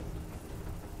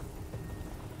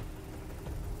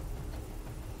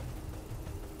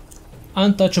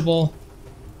 Untouchable.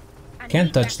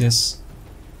 Can't touch this.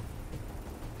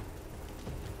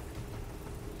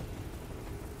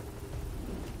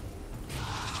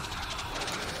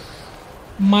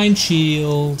 Mind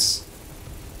shields.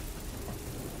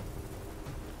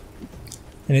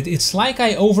 And it's like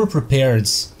I over-prepared.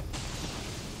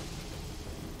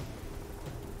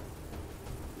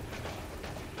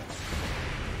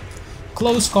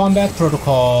 Close combat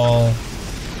protocol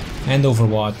and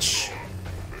Overwatch.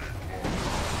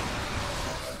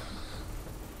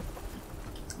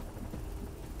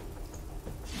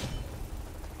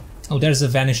 Oh, there's a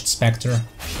vanished Spectre.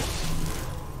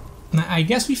 I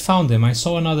guess we found him. I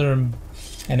saw another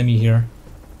enemy here.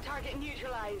 Target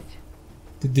neutralized.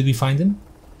 Did we find him?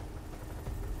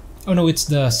 Oh no, it's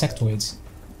the sectoids.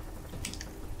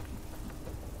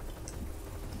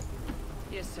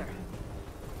 Yes, sir.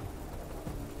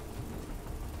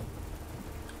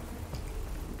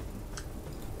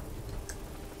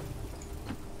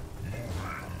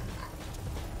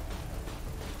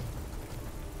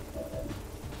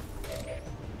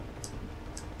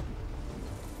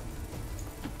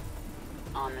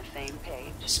 On the same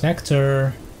page.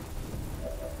 Spectre.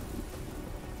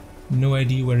 No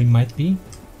idea where he might be.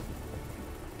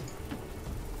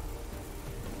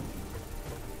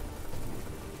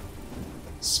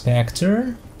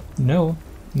 Spectre? No.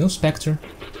 No Spectre.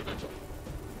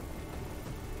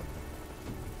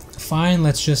 Fine,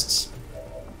 let's just...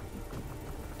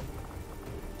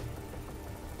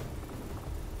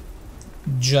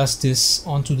 Justice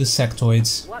onto the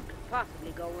sectoids. What could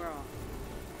possibly go wrong?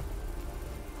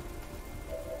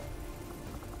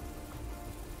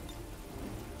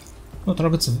 Not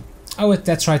robots. Oh,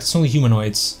 that's right, it's only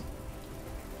humanoids.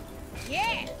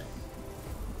 Yeah.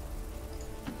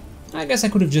 I guess I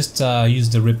could have just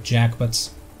used the Ripjack, but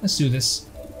let's do this.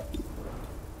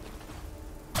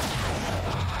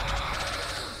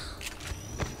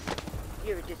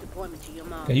 You're a disappointment to your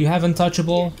mom. Okay, you have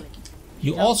Untouchable.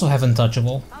 You also have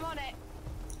Untouchable. I'm on it.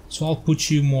 So I'll put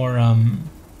you more, Fire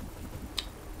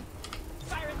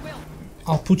at will.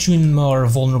 I'll put you in more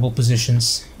vulnerable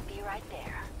positions. Be right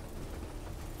there.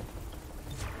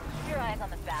 Keep your eyes on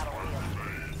the battlefield.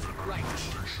 Right.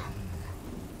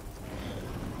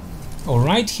 Oh,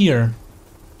 right here.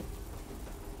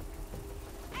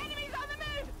 Enemies on the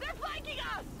move. They're flanking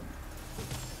us.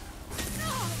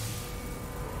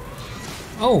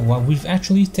 Oh, well, we've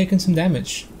actually taken some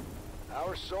damage.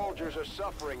 Our soldiers are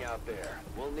suffering out there.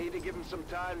 We'll need to give them some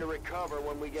time to recover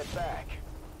when we get back.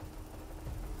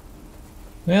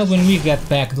 Well, when we get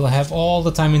back, they'll have all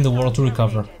the time in the world to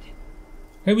recover.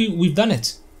 Hey, we've done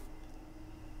it.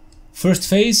 First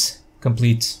phase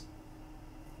complete.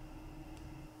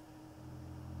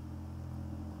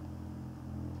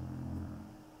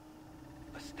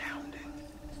 Astounding.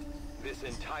 This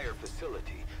entire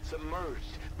facility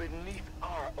submerged beneath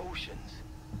our oceans.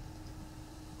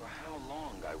 For how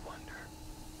long, I wonder?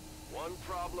 One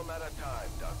problem at a time,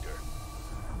 Doctor.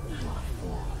 Your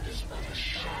form is but a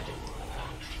shadow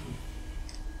without you.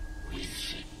 We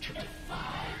seek to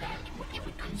defy that which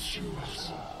would consume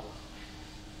us all.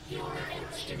 Your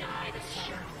efforts deny the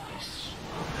sacrifice.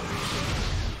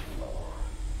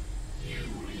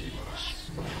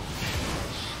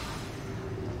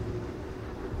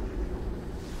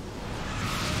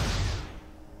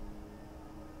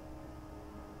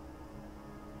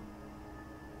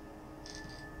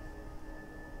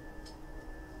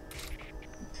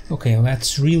 Okay,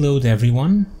 let's reload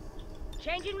everyone.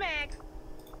 Changing mag.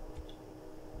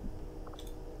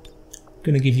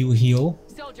 Gonna give you a heal.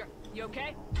 Soldier, you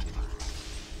okay?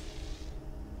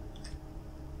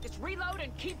 Just reload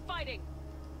and keep fighting.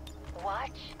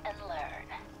 Watch and learn.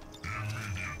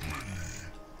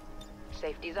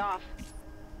 Safety's off.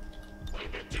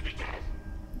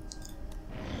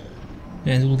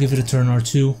 And we'll give it a turn or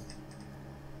two.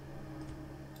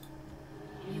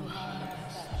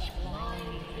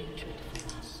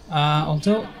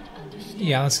 Although,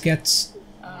 yeah, let's get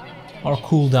our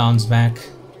cooldowns back.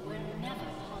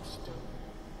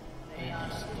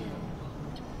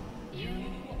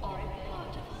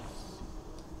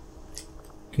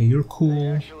 Okay, you're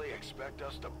cool.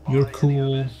 You're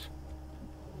cool.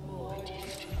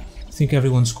 I think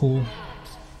everyone's cool.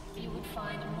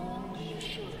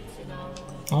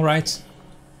 Alright.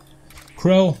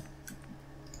 Crow.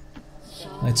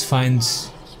 Let's find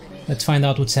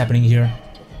out what's happening here.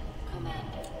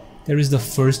 There is the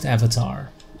first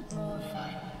avatar.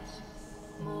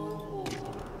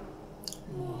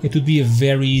 It would be a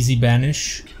very easy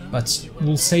banish, but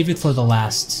we'll save it for the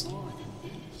last.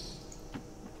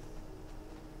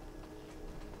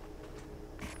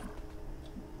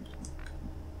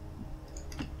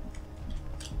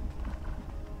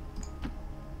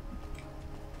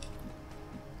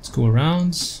 Let's go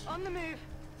around. On the move.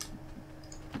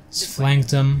 Let's flank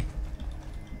them.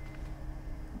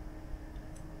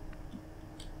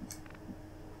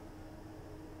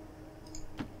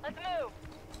 Let's move.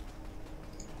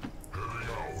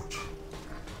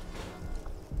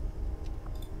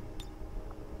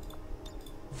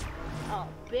 Oh,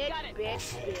 bitch,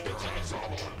 bitch, bitch.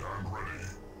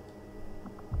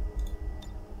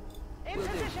 In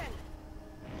position.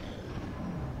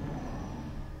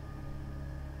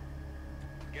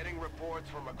 Getting reports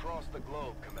from across the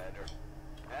globe, Commander.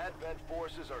 Advent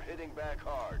forces are hitting back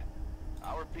hard.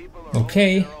 Our people are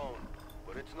Okay. holding their own,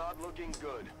 but it's not looking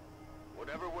good.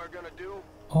 Whatever we're gonna do.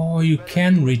 Oh, you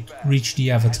can reach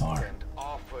the avatar.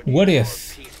 What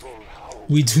if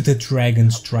we do the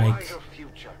dragon strike?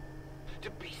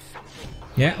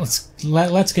 Yeah,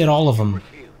 let's get all of them.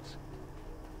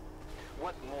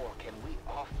 What more can we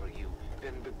offer you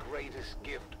than the greatest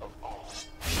gift of all?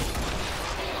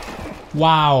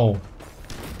 Wow.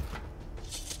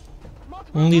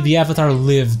 Only the avatar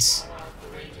lived.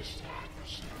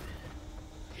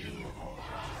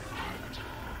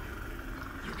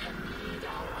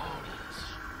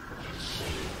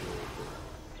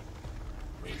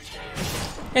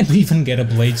 And we even get a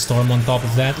blade storm on top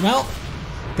of that. Well,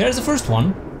 there's the first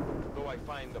one. Though I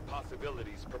find the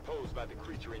possibilities proposed by the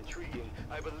creature intriguing,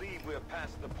 I believe we have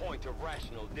passed the point of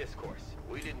rational discourse.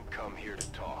 We didn't come here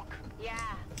to talk. Yeah.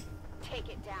 Take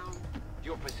it down.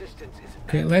 Your persistence is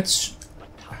Okay, let's...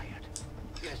 but tired.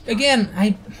 Yes, Again,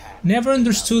 I never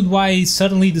understood why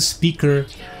suddenly the speaker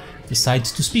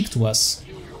decides to speak to us.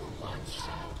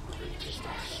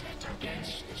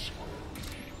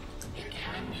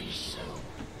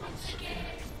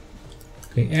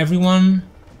 Okay, everyone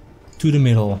to the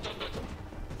middle.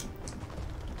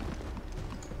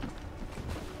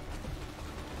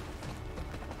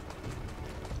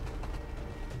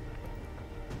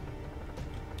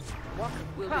 What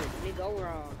could possibly go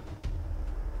wrong?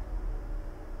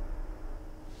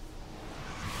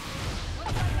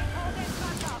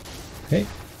 Okay,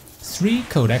 3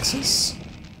 codexes.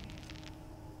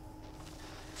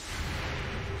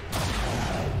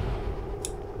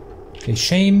 Okay,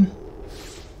 shame.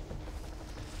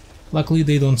 Luckily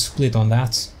they don't split on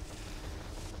that.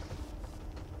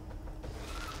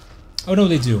 Oh no,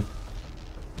 they do.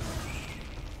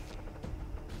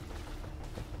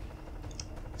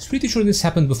 I'm pretty sure this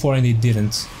happened before and they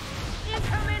didn't.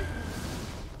 Incoming.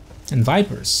 And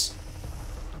Vipers.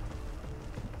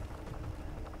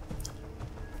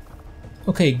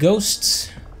 Okay,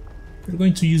 Ghost. We're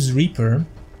going to use Reaper.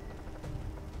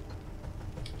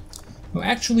 Well,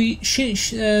 actually,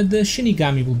 the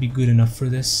Shinigami will be good enough for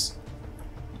this.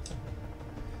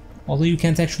 Although you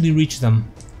can't actually reach them.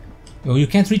 Oh, you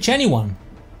can't reach anyone.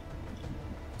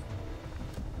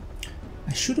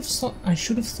 I should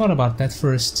have thought about that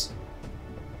first.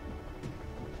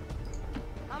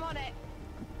 I'm on it.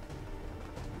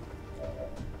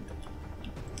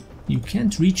 You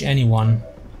can't reach anyone.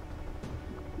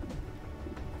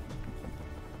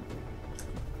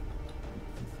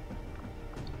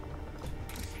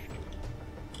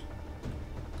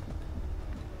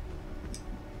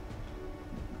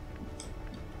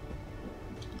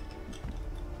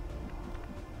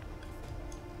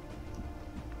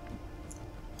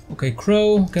 Okay,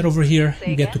 Crow, get over here.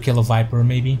 You get to kill a Viper,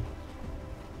 maybe.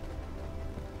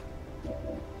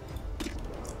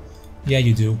 Yeah,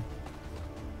 you do.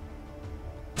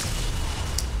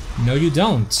 No, you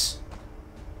don't.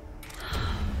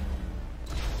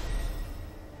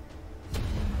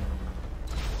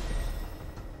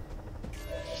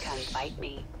 Come fight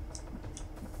me.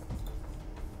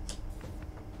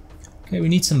 Okay, we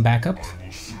need some backup.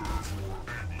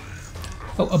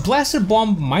 Oh, a blaster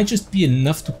bomb might just be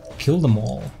enough to kill them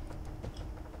all.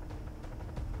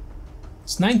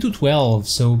 It's 9 to 12,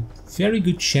 so very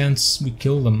good chance we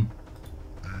kill them.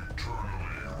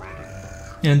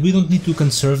 And we don't need to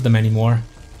conserve them anymore.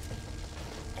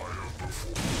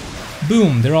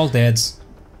 Boom, they're all dead.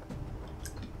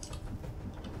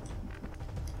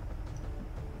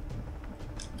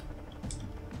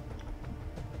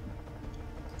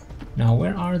 Now,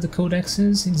 where are the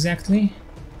codexes exactly?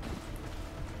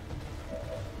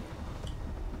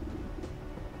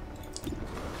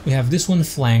 We have this one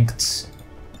flanked.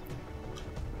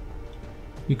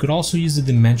 We could also use the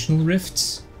dimensional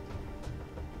rifts.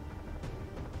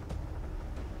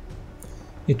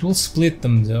 It will split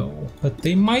them though, but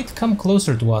they might come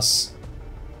closer to us.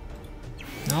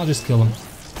 I'll just kill them.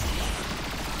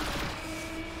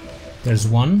 There's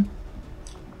one.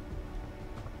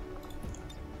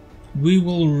 We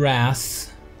will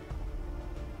Wrath.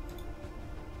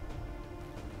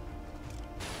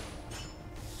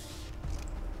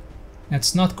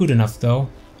 That's not good enough though,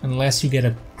 unless you get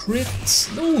a crit.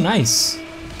 Oh, nice!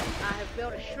 I have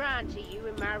built a shrine to you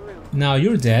in my room. Now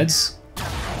you're dead.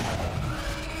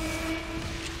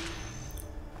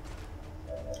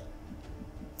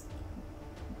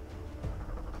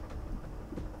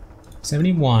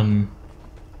 $71.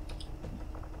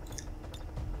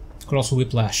 Could also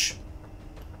Whiplash.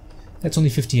 That's only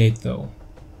 58 though.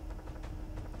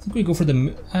 I think we go for the...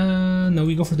 no,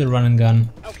 we go for the run and gun.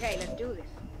 Okay, let's do this.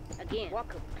 Again, what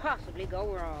could possibly go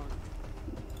wrong?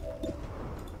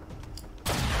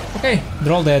 Okay,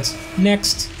 they're all dead.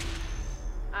 Next.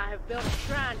 I have built a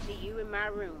shrine to you in my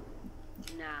room.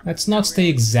 Nah, Let's not stay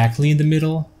exactly in the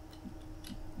middle.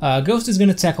 Ghost is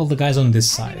gonna tackle the guys on this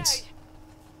side.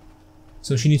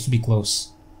 So she needs to be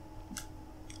close.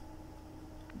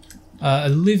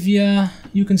 Olivia,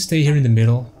 you can stay here in the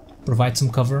middle. Provide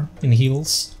some cover and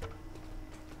heals.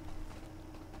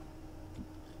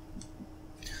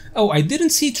 Oh, I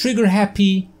didn't see Trigger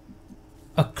Happy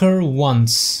occur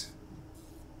once.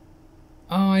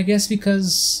 Oh, I guess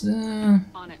because...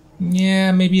 On it.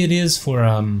 yeah, maybe it is for...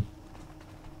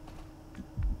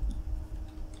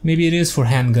 maybe it is for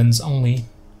handguns only.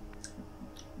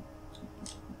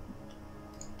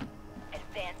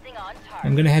 Advancing on target.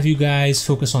 I'm gonna have you guys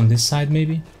focus on this side,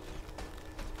 maybe.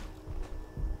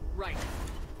 Right.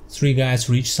 3 guys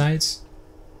for each side.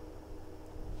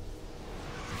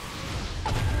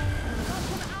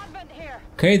 Advent here.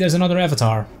 Okay, there's another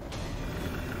avatar.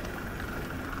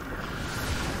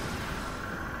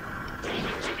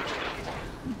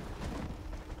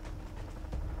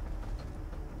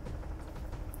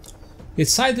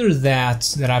 It's either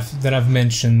that I've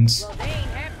mentioned. Well, they ain't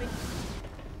happy.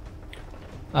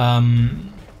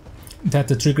 That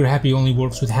the Trigger Happy only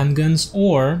works with handguns,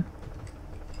 or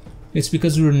it's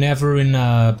because we were never in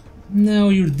a... No,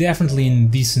 you're definitely in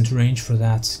decent range for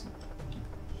that.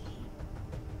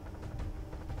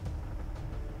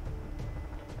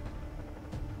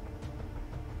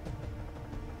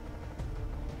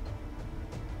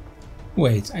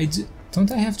 Wait,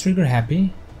 don't I have Trigger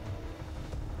Happy?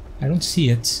 I don't see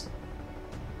it.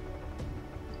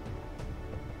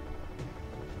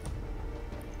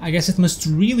 I guess it must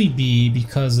really be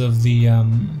because of the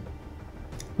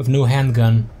of no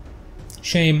handgun.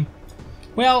 Shame.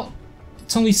 Well,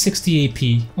 it's only 60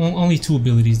 AP. Only 2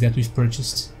 abilities that we've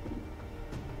purchased.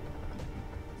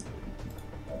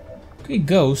 Okay,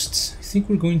 Ghost. I think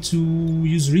we're going to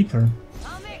use Reaper.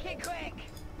 I'll make it quick.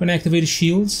 We're gonna activate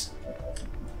shields.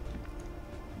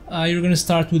 You're gonna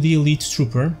start with the Elite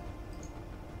Trooper.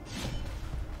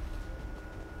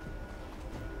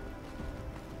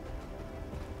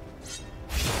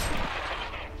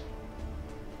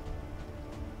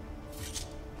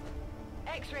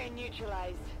 X-ray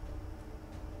neutralized.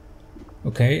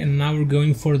 Okay, and now we're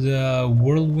going for the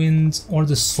Whirlwind or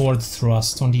the Sword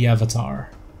Thrust on the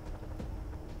Avatar.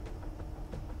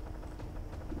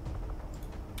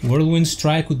 Whirlwind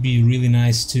Strike would be really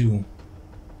nice too.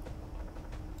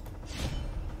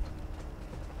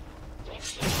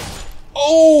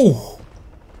 Oh!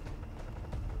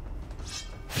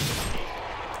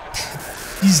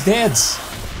 He's dead!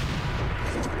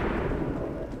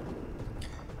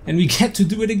 And we get to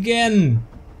do it again!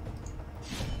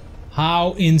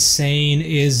 How insane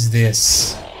is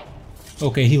this?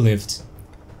 Okay, he lived.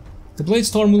 The Blade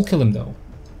Storm will kill him though.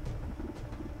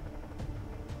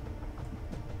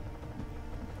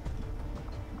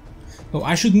 Oh,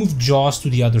 I should move Jaws to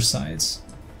the other sides.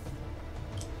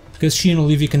 Because she and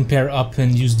Olivia can pair up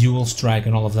and use dual strike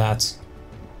and all of that.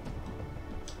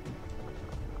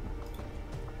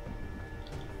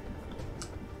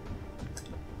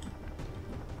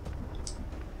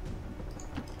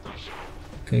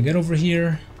 Okay, get over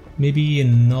here. Maybe a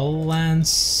Null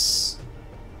Lance.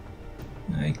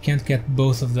 I can't get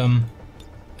both of them.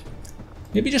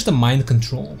 Maybe just a Mind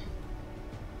Control.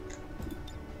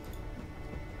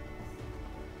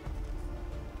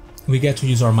 We get to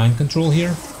use our Mind Control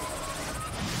here.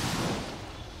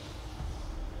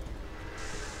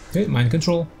 Okay, Mind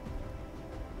Control.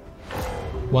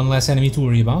 One less enemy to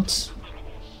worry about.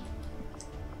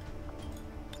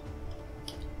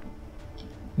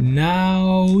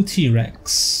 Now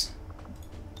T-Rex.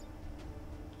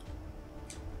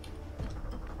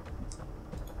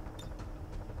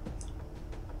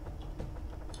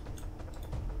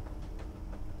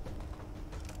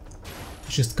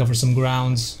 Just cover some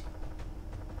grounds.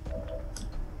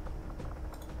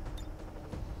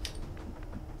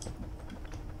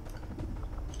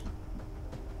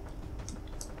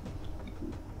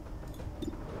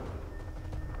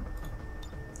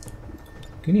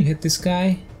 Can you hit this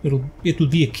guy? It will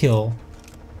be a kill.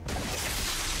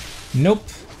 Nope,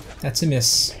 that's a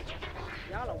miss.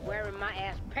 Y'all are wearing my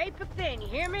ass paper thin, you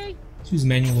hear me? Let's use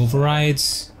manual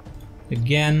overrides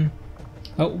again.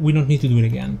 Oh, we don't need to do it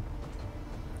again.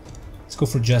 Let's go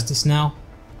for justice now.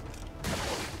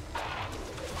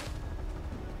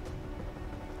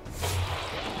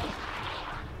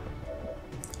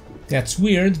 That's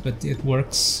weird, but it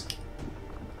works.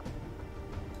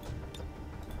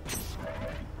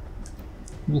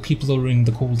 We'll keep lowering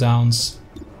the cooldowns.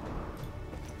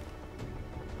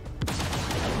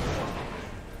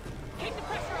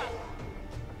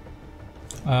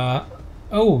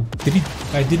 Oh, did he?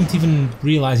 I didn't even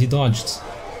realize he dodged.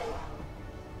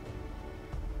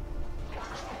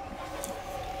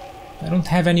 I don't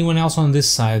have anyone else on this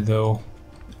side though.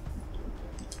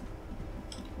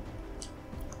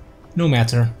 No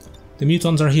matter. The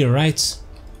mutons are here, right?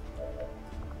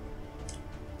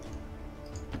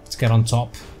 Let's get on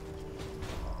top.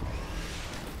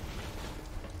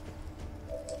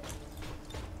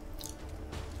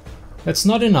 That's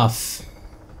not enough.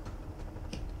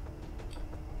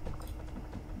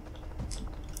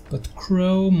 But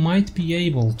Crow might be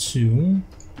able to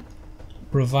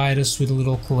provide us with a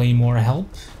little Claymore help.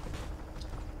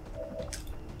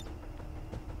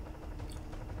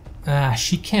 Ah,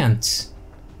 she can't.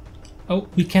 Oh,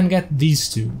 we can get these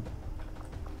two.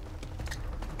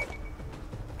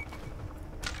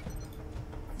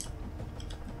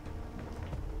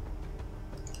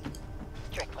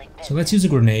 So let's use the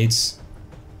grenades.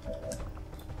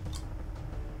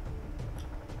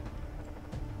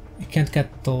 I can't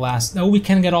get the last... Oh, we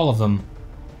can get all of them.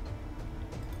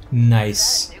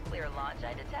 Nice. Is that a nuclear launch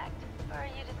I detect? Or are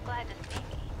you just glad to see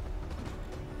me?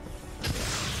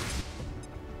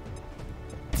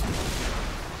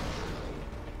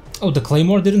 Oh, the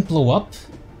Claymore didn't blow up?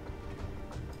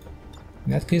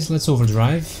 In that case, let's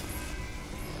overdrive.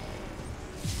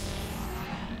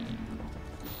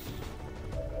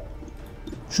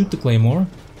 Shoot the Claymore.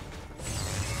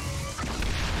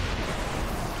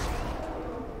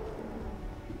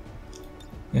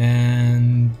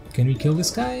 And can we kill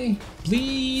this guy?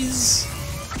 Please?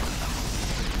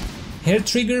 Hair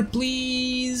trigger,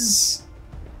 please?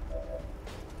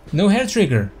 No hair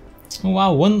trigger. Oh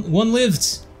wow, one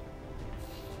lived.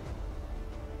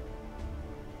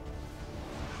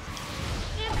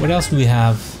 What else do we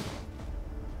have?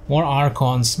 More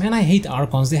Archons. Man, I hate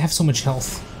Archons, they have so much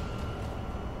health.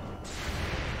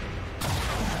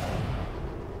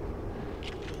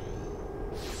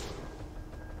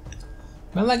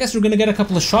 Well, I guess we're gonna get a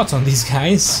couple of shots on these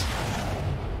guys.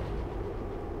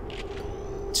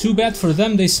 Too bad for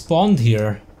them, they spawned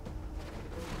here.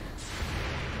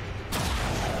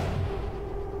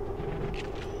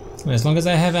 Well, as long as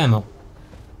I have ammo.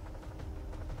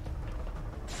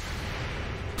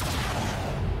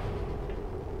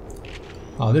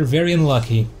 Oh, they're very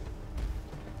unlucky.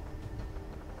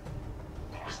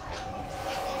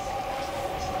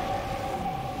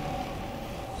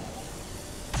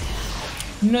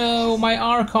 No, my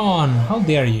Archon! How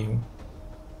dare you?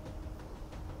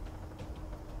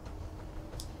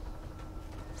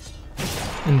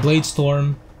 And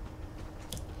Bladestorm.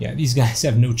 Yeah, these guys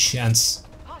have no chance.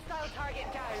 Hostile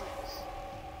target down.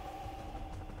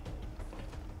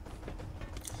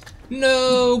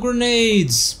 No,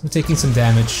 grenades! We're taking some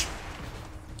damage.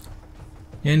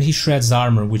 And he shreds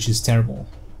armor, which is terrible.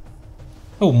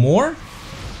 Oh, more?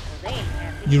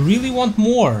 You really want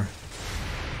more?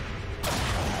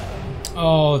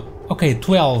 Oh, okay,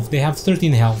 12. They have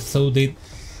 13 health, so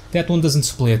that one doesn't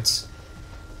split.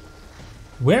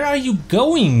 Where are you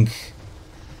going?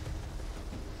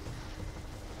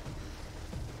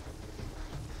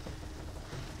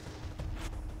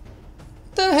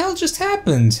 What the hell just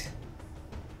happened?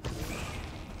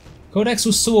 Codex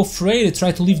was so afraid it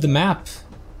tried to leave the map.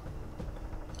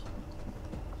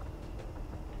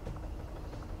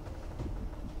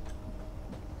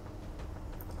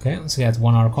 Okay, let's get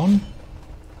one Archon.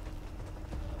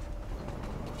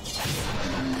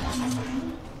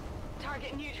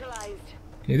 Target neutralized.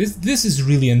 Okay, this is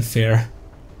really unfair.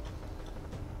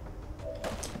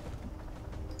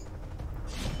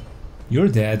 You're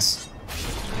dead.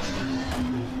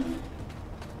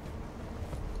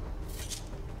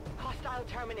 Hostile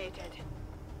terminated.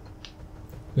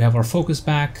 We have our focus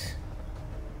back.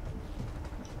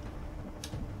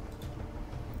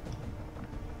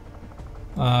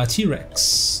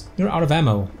 T-Rex, you're out of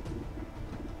ammo.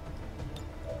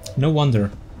 No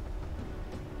wonder.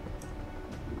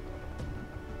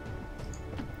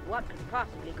 What could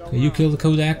possibly go Okay, you wrong? kill the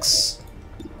Codex.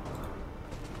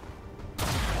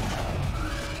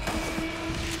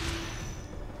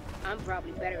 I'm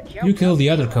probably better at jumping. You kill the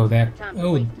other Codex. Time to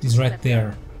Oh, wait. he's right Let's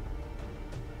there.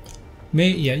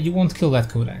 Yeah, you won't kill that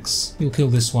Codex. You'll kill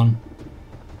this one.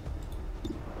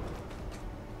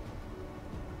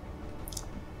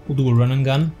 We'll do a run and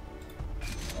gun,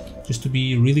 just to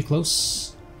be really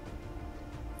close.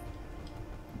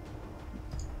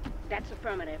 That's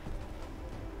affirmative.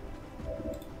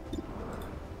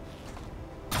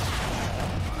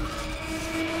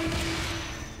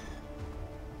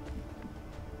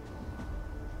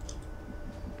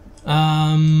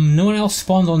 No one else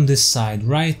spawned on this side,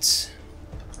 right?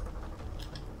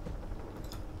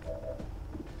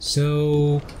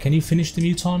 So, can you finish the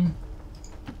Muton?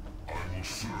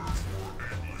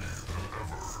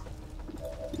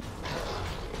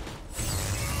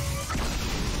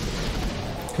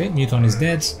 Okay, Muton is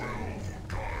dead.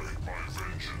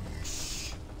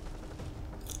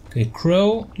 Okay,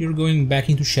 Crow, you're going back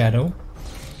into Shadow.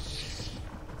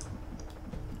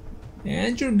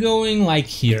 And you're going like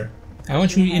here. I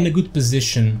want you in a good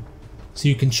position so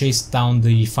you can chase down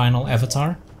the final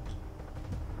avatar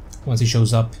once he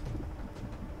shows up.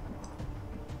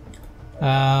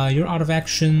 You're out of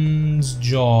actions,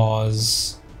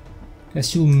 Jaws.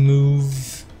 Guess you'll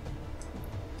move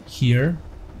here.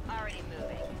 Already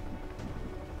moving.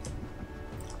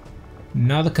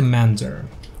 Now the commander.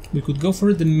 We could go for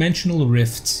a dimensional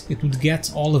rift. It would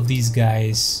get all of these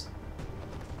guys.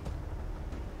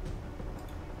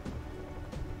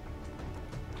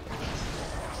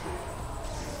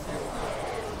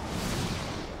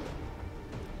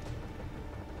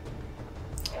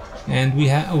 And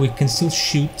we can still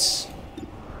shoot.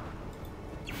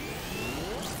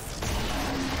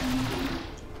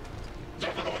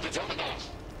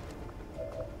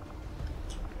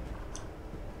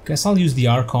 Guess I'll use the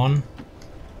Archon.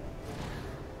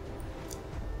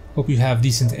 Hope you have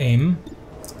decent aim.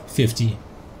 50.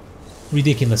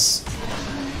 Ridiculous.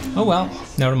 Oh well,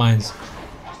 never mind.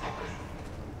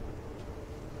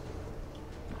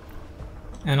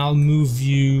 And I'll move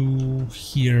you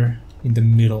here in the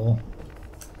middle.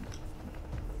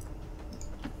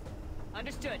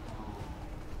 Understood.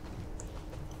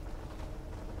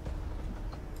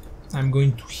 I'm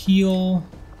going to heal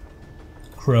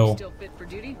Crow. Still fit for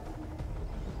duty?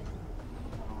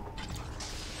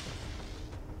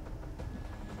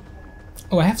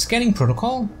 Oh, I have scanning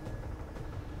protocol?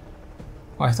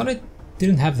 Oh, I thought I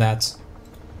didn't have that.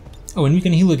 Oh, and we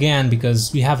can heal again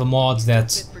because we have a mod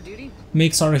that Fit for duty?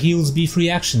 makes our heals be free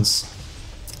actions,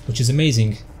 which is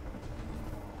amazing.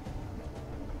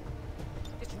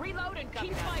 Just reload and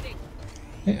keep fighting.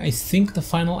 I think the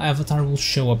final avatar will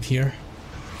show up here.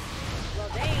 Well,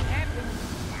 they ain't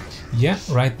happy. Yeah,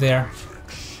 right there.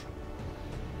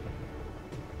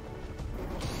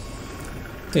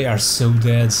 They are so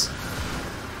dead.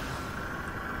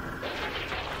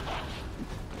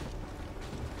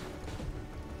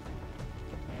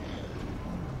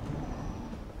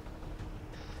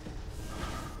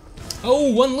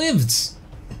 Oh, one lived!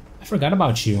 I forgot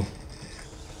about you.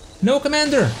 No,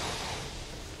 Commander!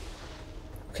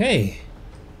 Okay.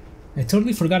 I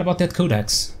totally forgot about that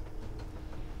Codex.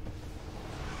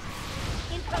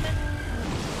 Incoming.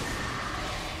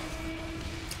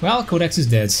 Well, Codex is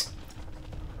dead.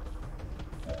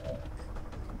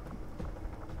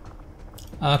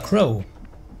 Crow.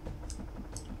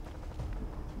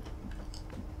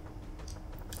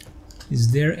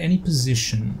 Is there any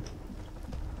position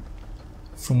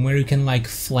from where you can, like,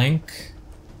 flank?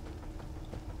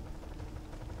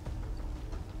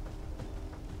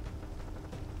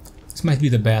 This might be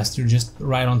the best, you're just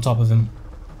right on top of him.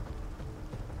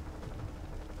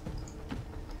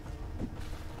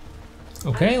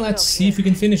 Okay, let's see if we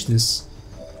can finish this.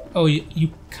 Oh,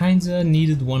 you kinda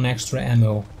needed one extra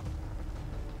ammo.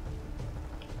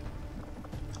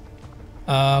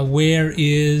 Where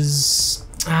is...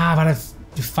 but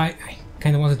if I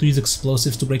kinda wanted to use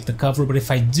explosives to break the cover, but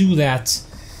if I do that,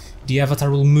 the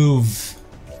avatar will move.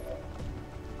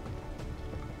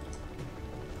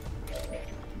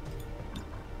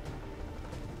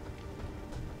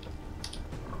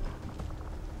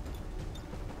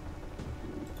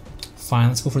 Fine,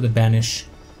 let's go for the banish.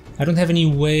 I don't have any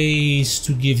ways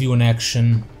to give you an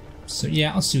action, so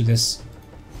yeah, let's do this.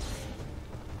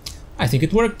 I think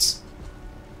it worked.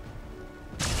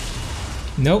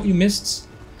 No, you missed.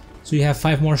 So you have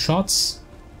 5 more shots.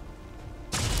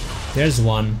 There's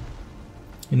one.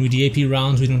 And with the AP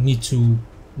rounds, we don't need to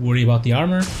worry about the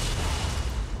armor.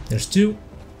 There's 2.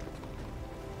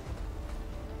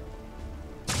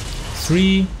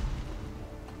 3.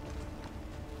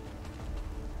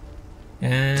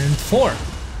 And 4.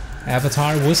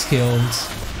 Avatar was killed.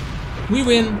 We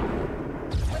win.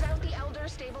 Without the Elder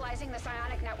stabilizing the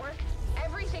psionic network,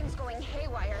 everything's going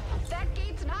haywire. That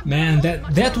gate's not... Man,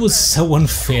 that was so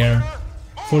unfair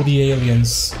for the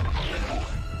aliens.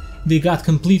 They got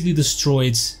completely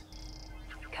destroyed.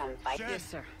 Come fight. Shen, Yes,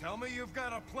 sir. tell me you've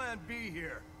got a plan B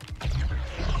here.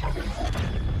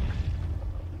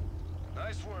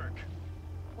 Nice work.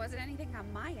 Wasn't anything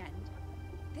on my end.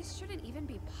 This shouldn't even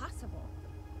be possible.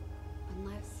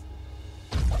 Unless...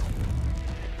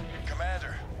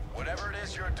 Commander, whatever it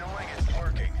is you're doing, it's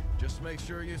working. Just make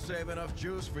sure you save enough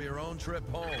juice for your own trip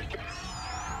home.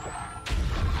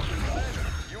 Commander,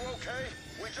 you okay?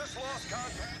 We just lost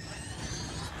contact.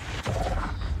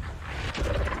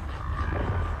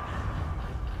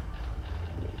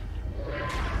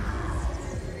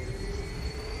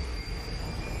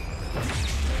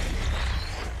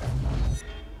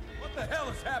 What the hell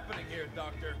is happening here,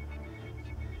 Doctor?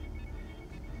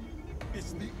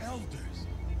 It's the Elders.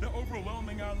 They're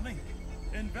overwhelming our link,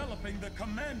 enveloping the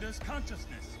Commander's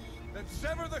consciousness. Then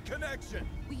sever the connection!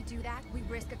 we do that, we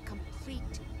risk a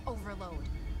complete overload.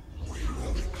 We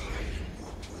will reclaim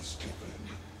what was given.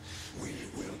 We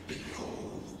will be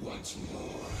whole once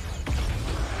more.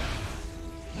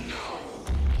 No!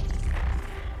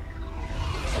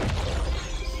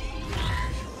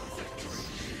 Your victory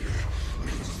here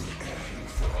means the end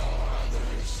for all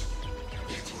others.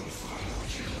 It will follow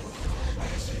you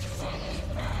as it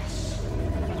followed us.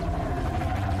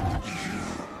 You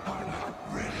are not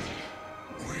ready.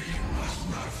 We must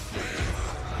not fail.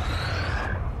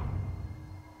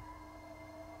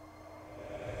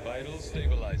 Vitals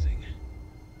stabilizing.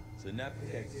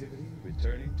 Synaptic activity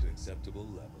returning to acceptable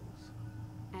levels.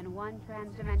 And one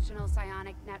transdimensional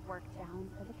psionic network down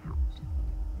for the count.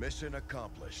 Mission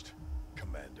accomplished,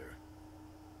 Commander.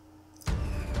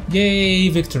 Yay,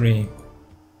 victory.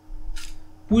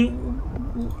 We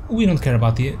don't care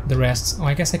about the rest. Oh,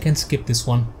 I guess I can skip this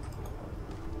one.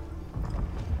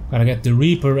 Gotta get the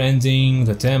Reaper ending,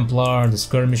 the Templar, the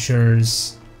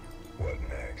Skirmishers. What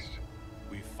next?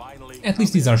 We finally At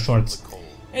least these are short.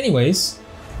 Anyways,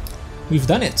 we've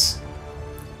done it.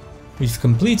 We've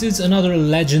completed another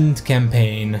Legend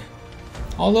campaign.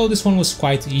 Although this one was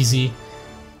quite easy,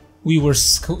 we were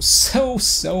so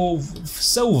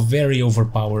very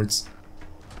overpowered.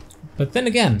 But then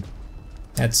again,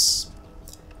 that's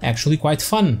actually quite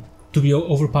fun to be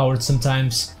overpowered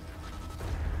sometimes.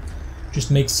 Just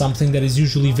make something that is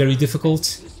usually very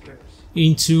difficult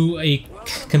into a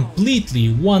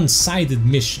completely one-sided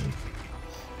mission.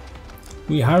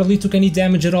 We hardly took any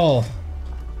damage at all.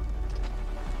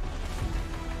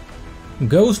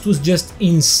 Ghost was just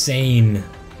insane.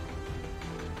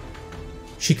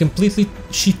 She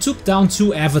took down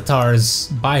 2 avatars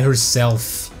by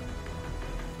herself.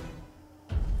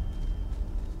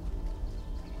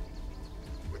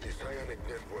 With the psionic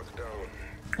network down,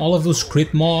 All of those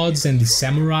crit mods and the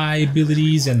samurai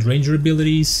abilities and ranger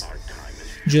abilities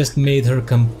just made her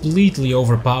completely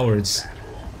overpowered.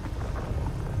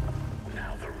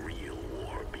 Now the real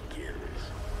war begins.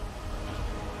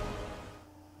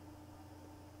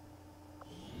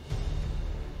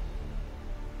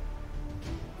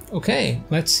 Okay,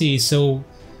 let's see, so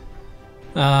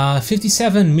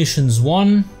 57 missions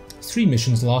won, 3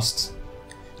 missions lost,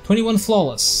 21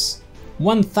 flawless,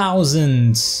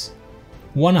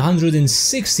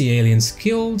 1,160 aliens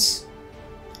killed,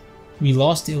 we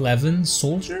lost 11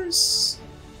 soldiers,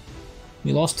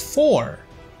 we lost 4,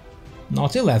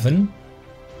 not 11,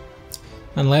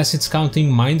 unless it's counting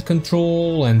mind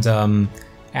control and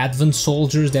advent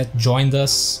soldiers that joined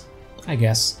us, I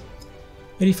guess.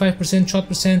 85% shot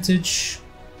percentage.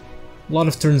 A lot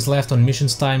of turns left on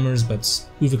missions timers, but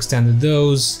we've extended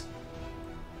those.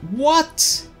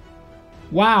 What?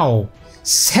 Wow!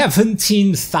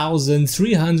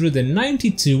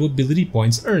 17,392 ability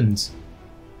points earned.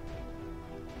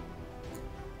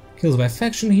 Kills by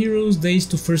faction heroes, days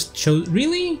to first show.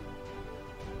 Really?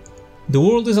 The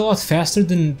world is a lot faster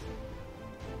than.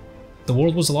 The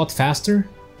world was a lot faster?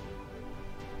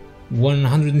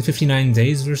 159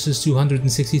 days versus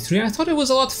 263. I thought it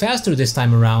was a lot faster this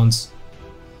time around.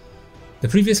 The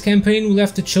previous campaign we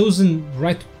left the Chosen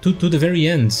right to the very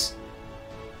end.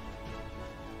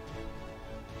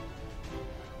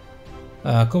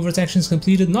 Covert actions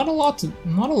completed. Not a lot.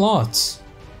 Not a lot.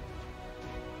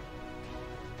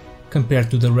 Compared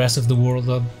to the rest of the world,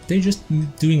 they're just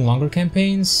doing longer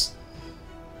campaigns.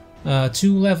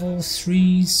 2 level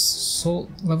 3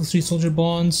 soldier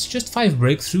bonds, just 5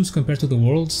 breakthroughs compared to the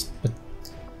worlds, but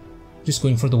just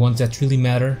going for the ones that really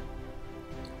matter.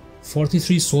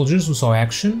 43 soldiers who saw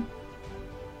action.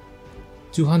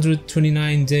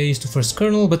 229 days to first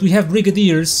colonel, but we have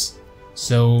brigadiers,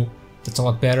 so that's a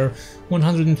lot better.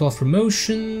 112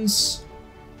 promotions.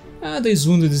 Days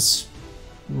wounded is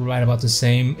right about the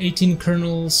same. 18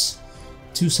 colonels.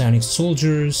 2 psionic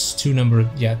soldiers, 2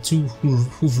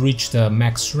 who've reached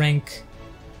max rank,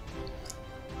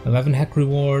 11 hack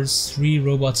rewards, 3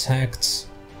 robots hacked,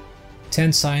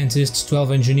 10 scientists,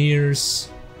 12 engineers.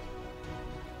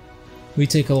 We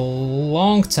take a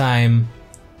long time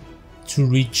to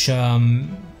reach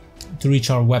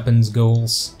our weapons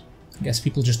goals. I guess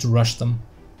people just rush them.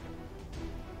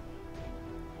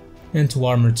 And to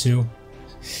armor too.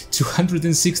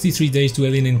 263 days to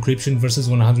alien encryption versus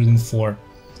 104.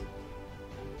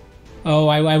 Oh,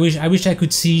 I wish I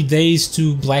could see days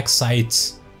to black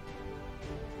site.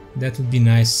 That would be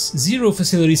nice. 0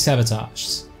 facility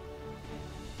sabotage.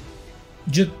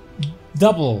 Just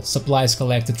double supplies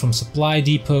collected from supply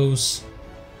depots.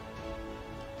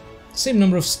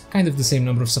 Kind of the same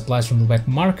number of supplies from the black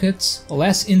market.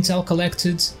 Less intel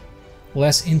collected.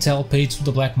 Less intel paid to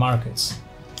the black markets.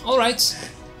 All right.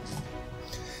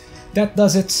 That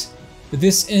does it.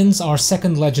 This ends our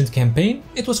second Legend campaign.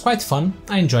 It was quite fun,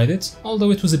 I enjoyed it,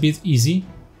 although it was a bit easy.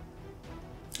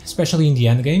 Especially in the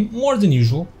endgame, more than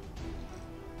usual.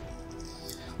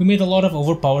 We made a lot of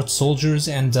overpowered soldiers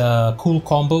and cool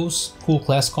combos, cool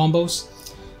class combos.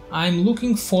 I'm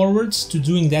looking forward to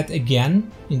doing that again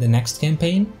in the next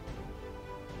campaign.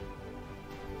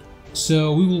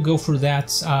 So we will go for that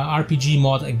RPG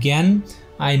mod again.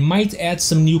 I might add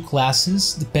some new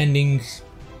classes, depending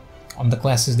on the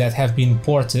classes that have been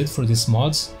ported for this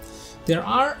mod. There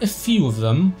are a few of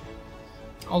them,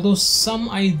 although some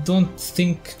I don't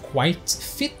think quite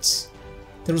fit.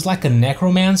 There was like a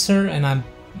necromancer, and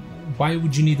why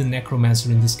would you need a necromancer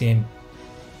in this game?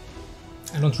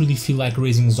 I don't really feel like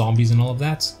raising zombies and all of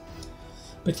that.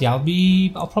 But yeah,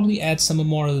 I'll probably add some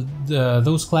more of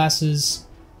those classes,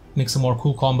 make some more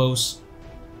cool combos.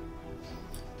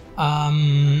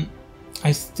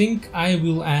 I think I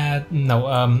will add,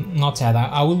 not add,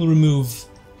 I will remove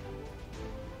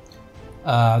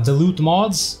the loot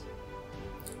mods.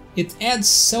 It adds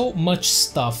so much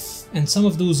stuff, and some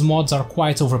of those mods are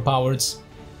quite overpowered.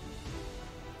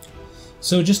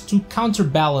 So just to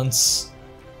counterbalance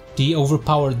the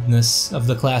overpoweredness of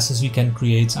the classes we can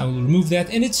create, I will remove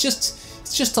that, and it's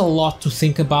just a lot to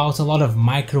think about, a lot of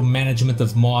micromanagement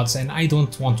of mods, and I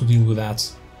don't want to deal with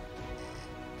that.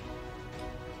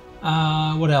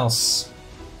 What else?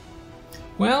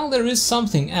 Well, there is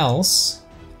something else.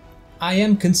 I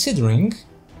am considering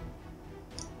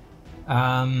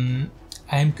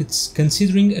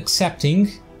considering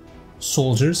accepting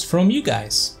soldiers from you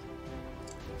guys.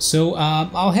 So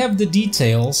I'll have the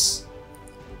details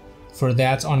for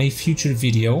that on a future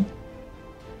video.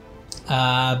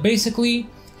 Basically,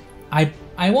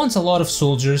 I want a lot of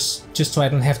soldiers just so I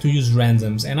don't have to use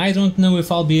randoms, and I don't know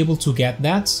if I'll be able to get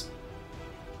that,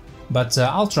 but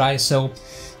I'll try. So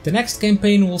the next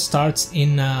campaign will start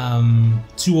in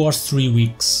 2 or 3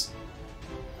 weeks.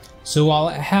 So I'll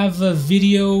have a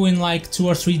video in like 2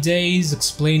 or 3 days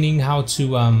explaining how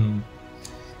to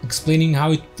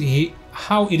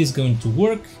how it is going to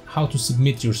work, how to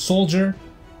submit your soldier,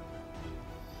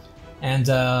 and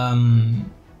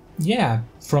yeah,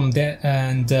 from that,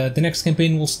 and the next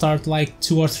campaign will start like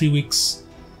 2 or 3 weeks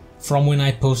from when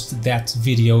I post that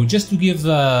video, just to give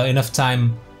enough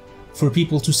time for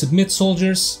people to submit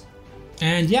soldiers.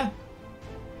 And yeah,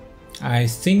 I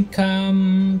think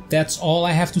that's all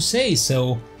I have to say.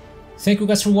 So thank you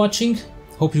guys for watching,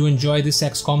 hope you enjoyed this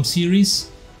XCOM series,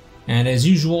 and as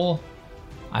usual,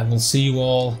 I will see you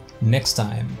all next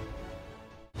time.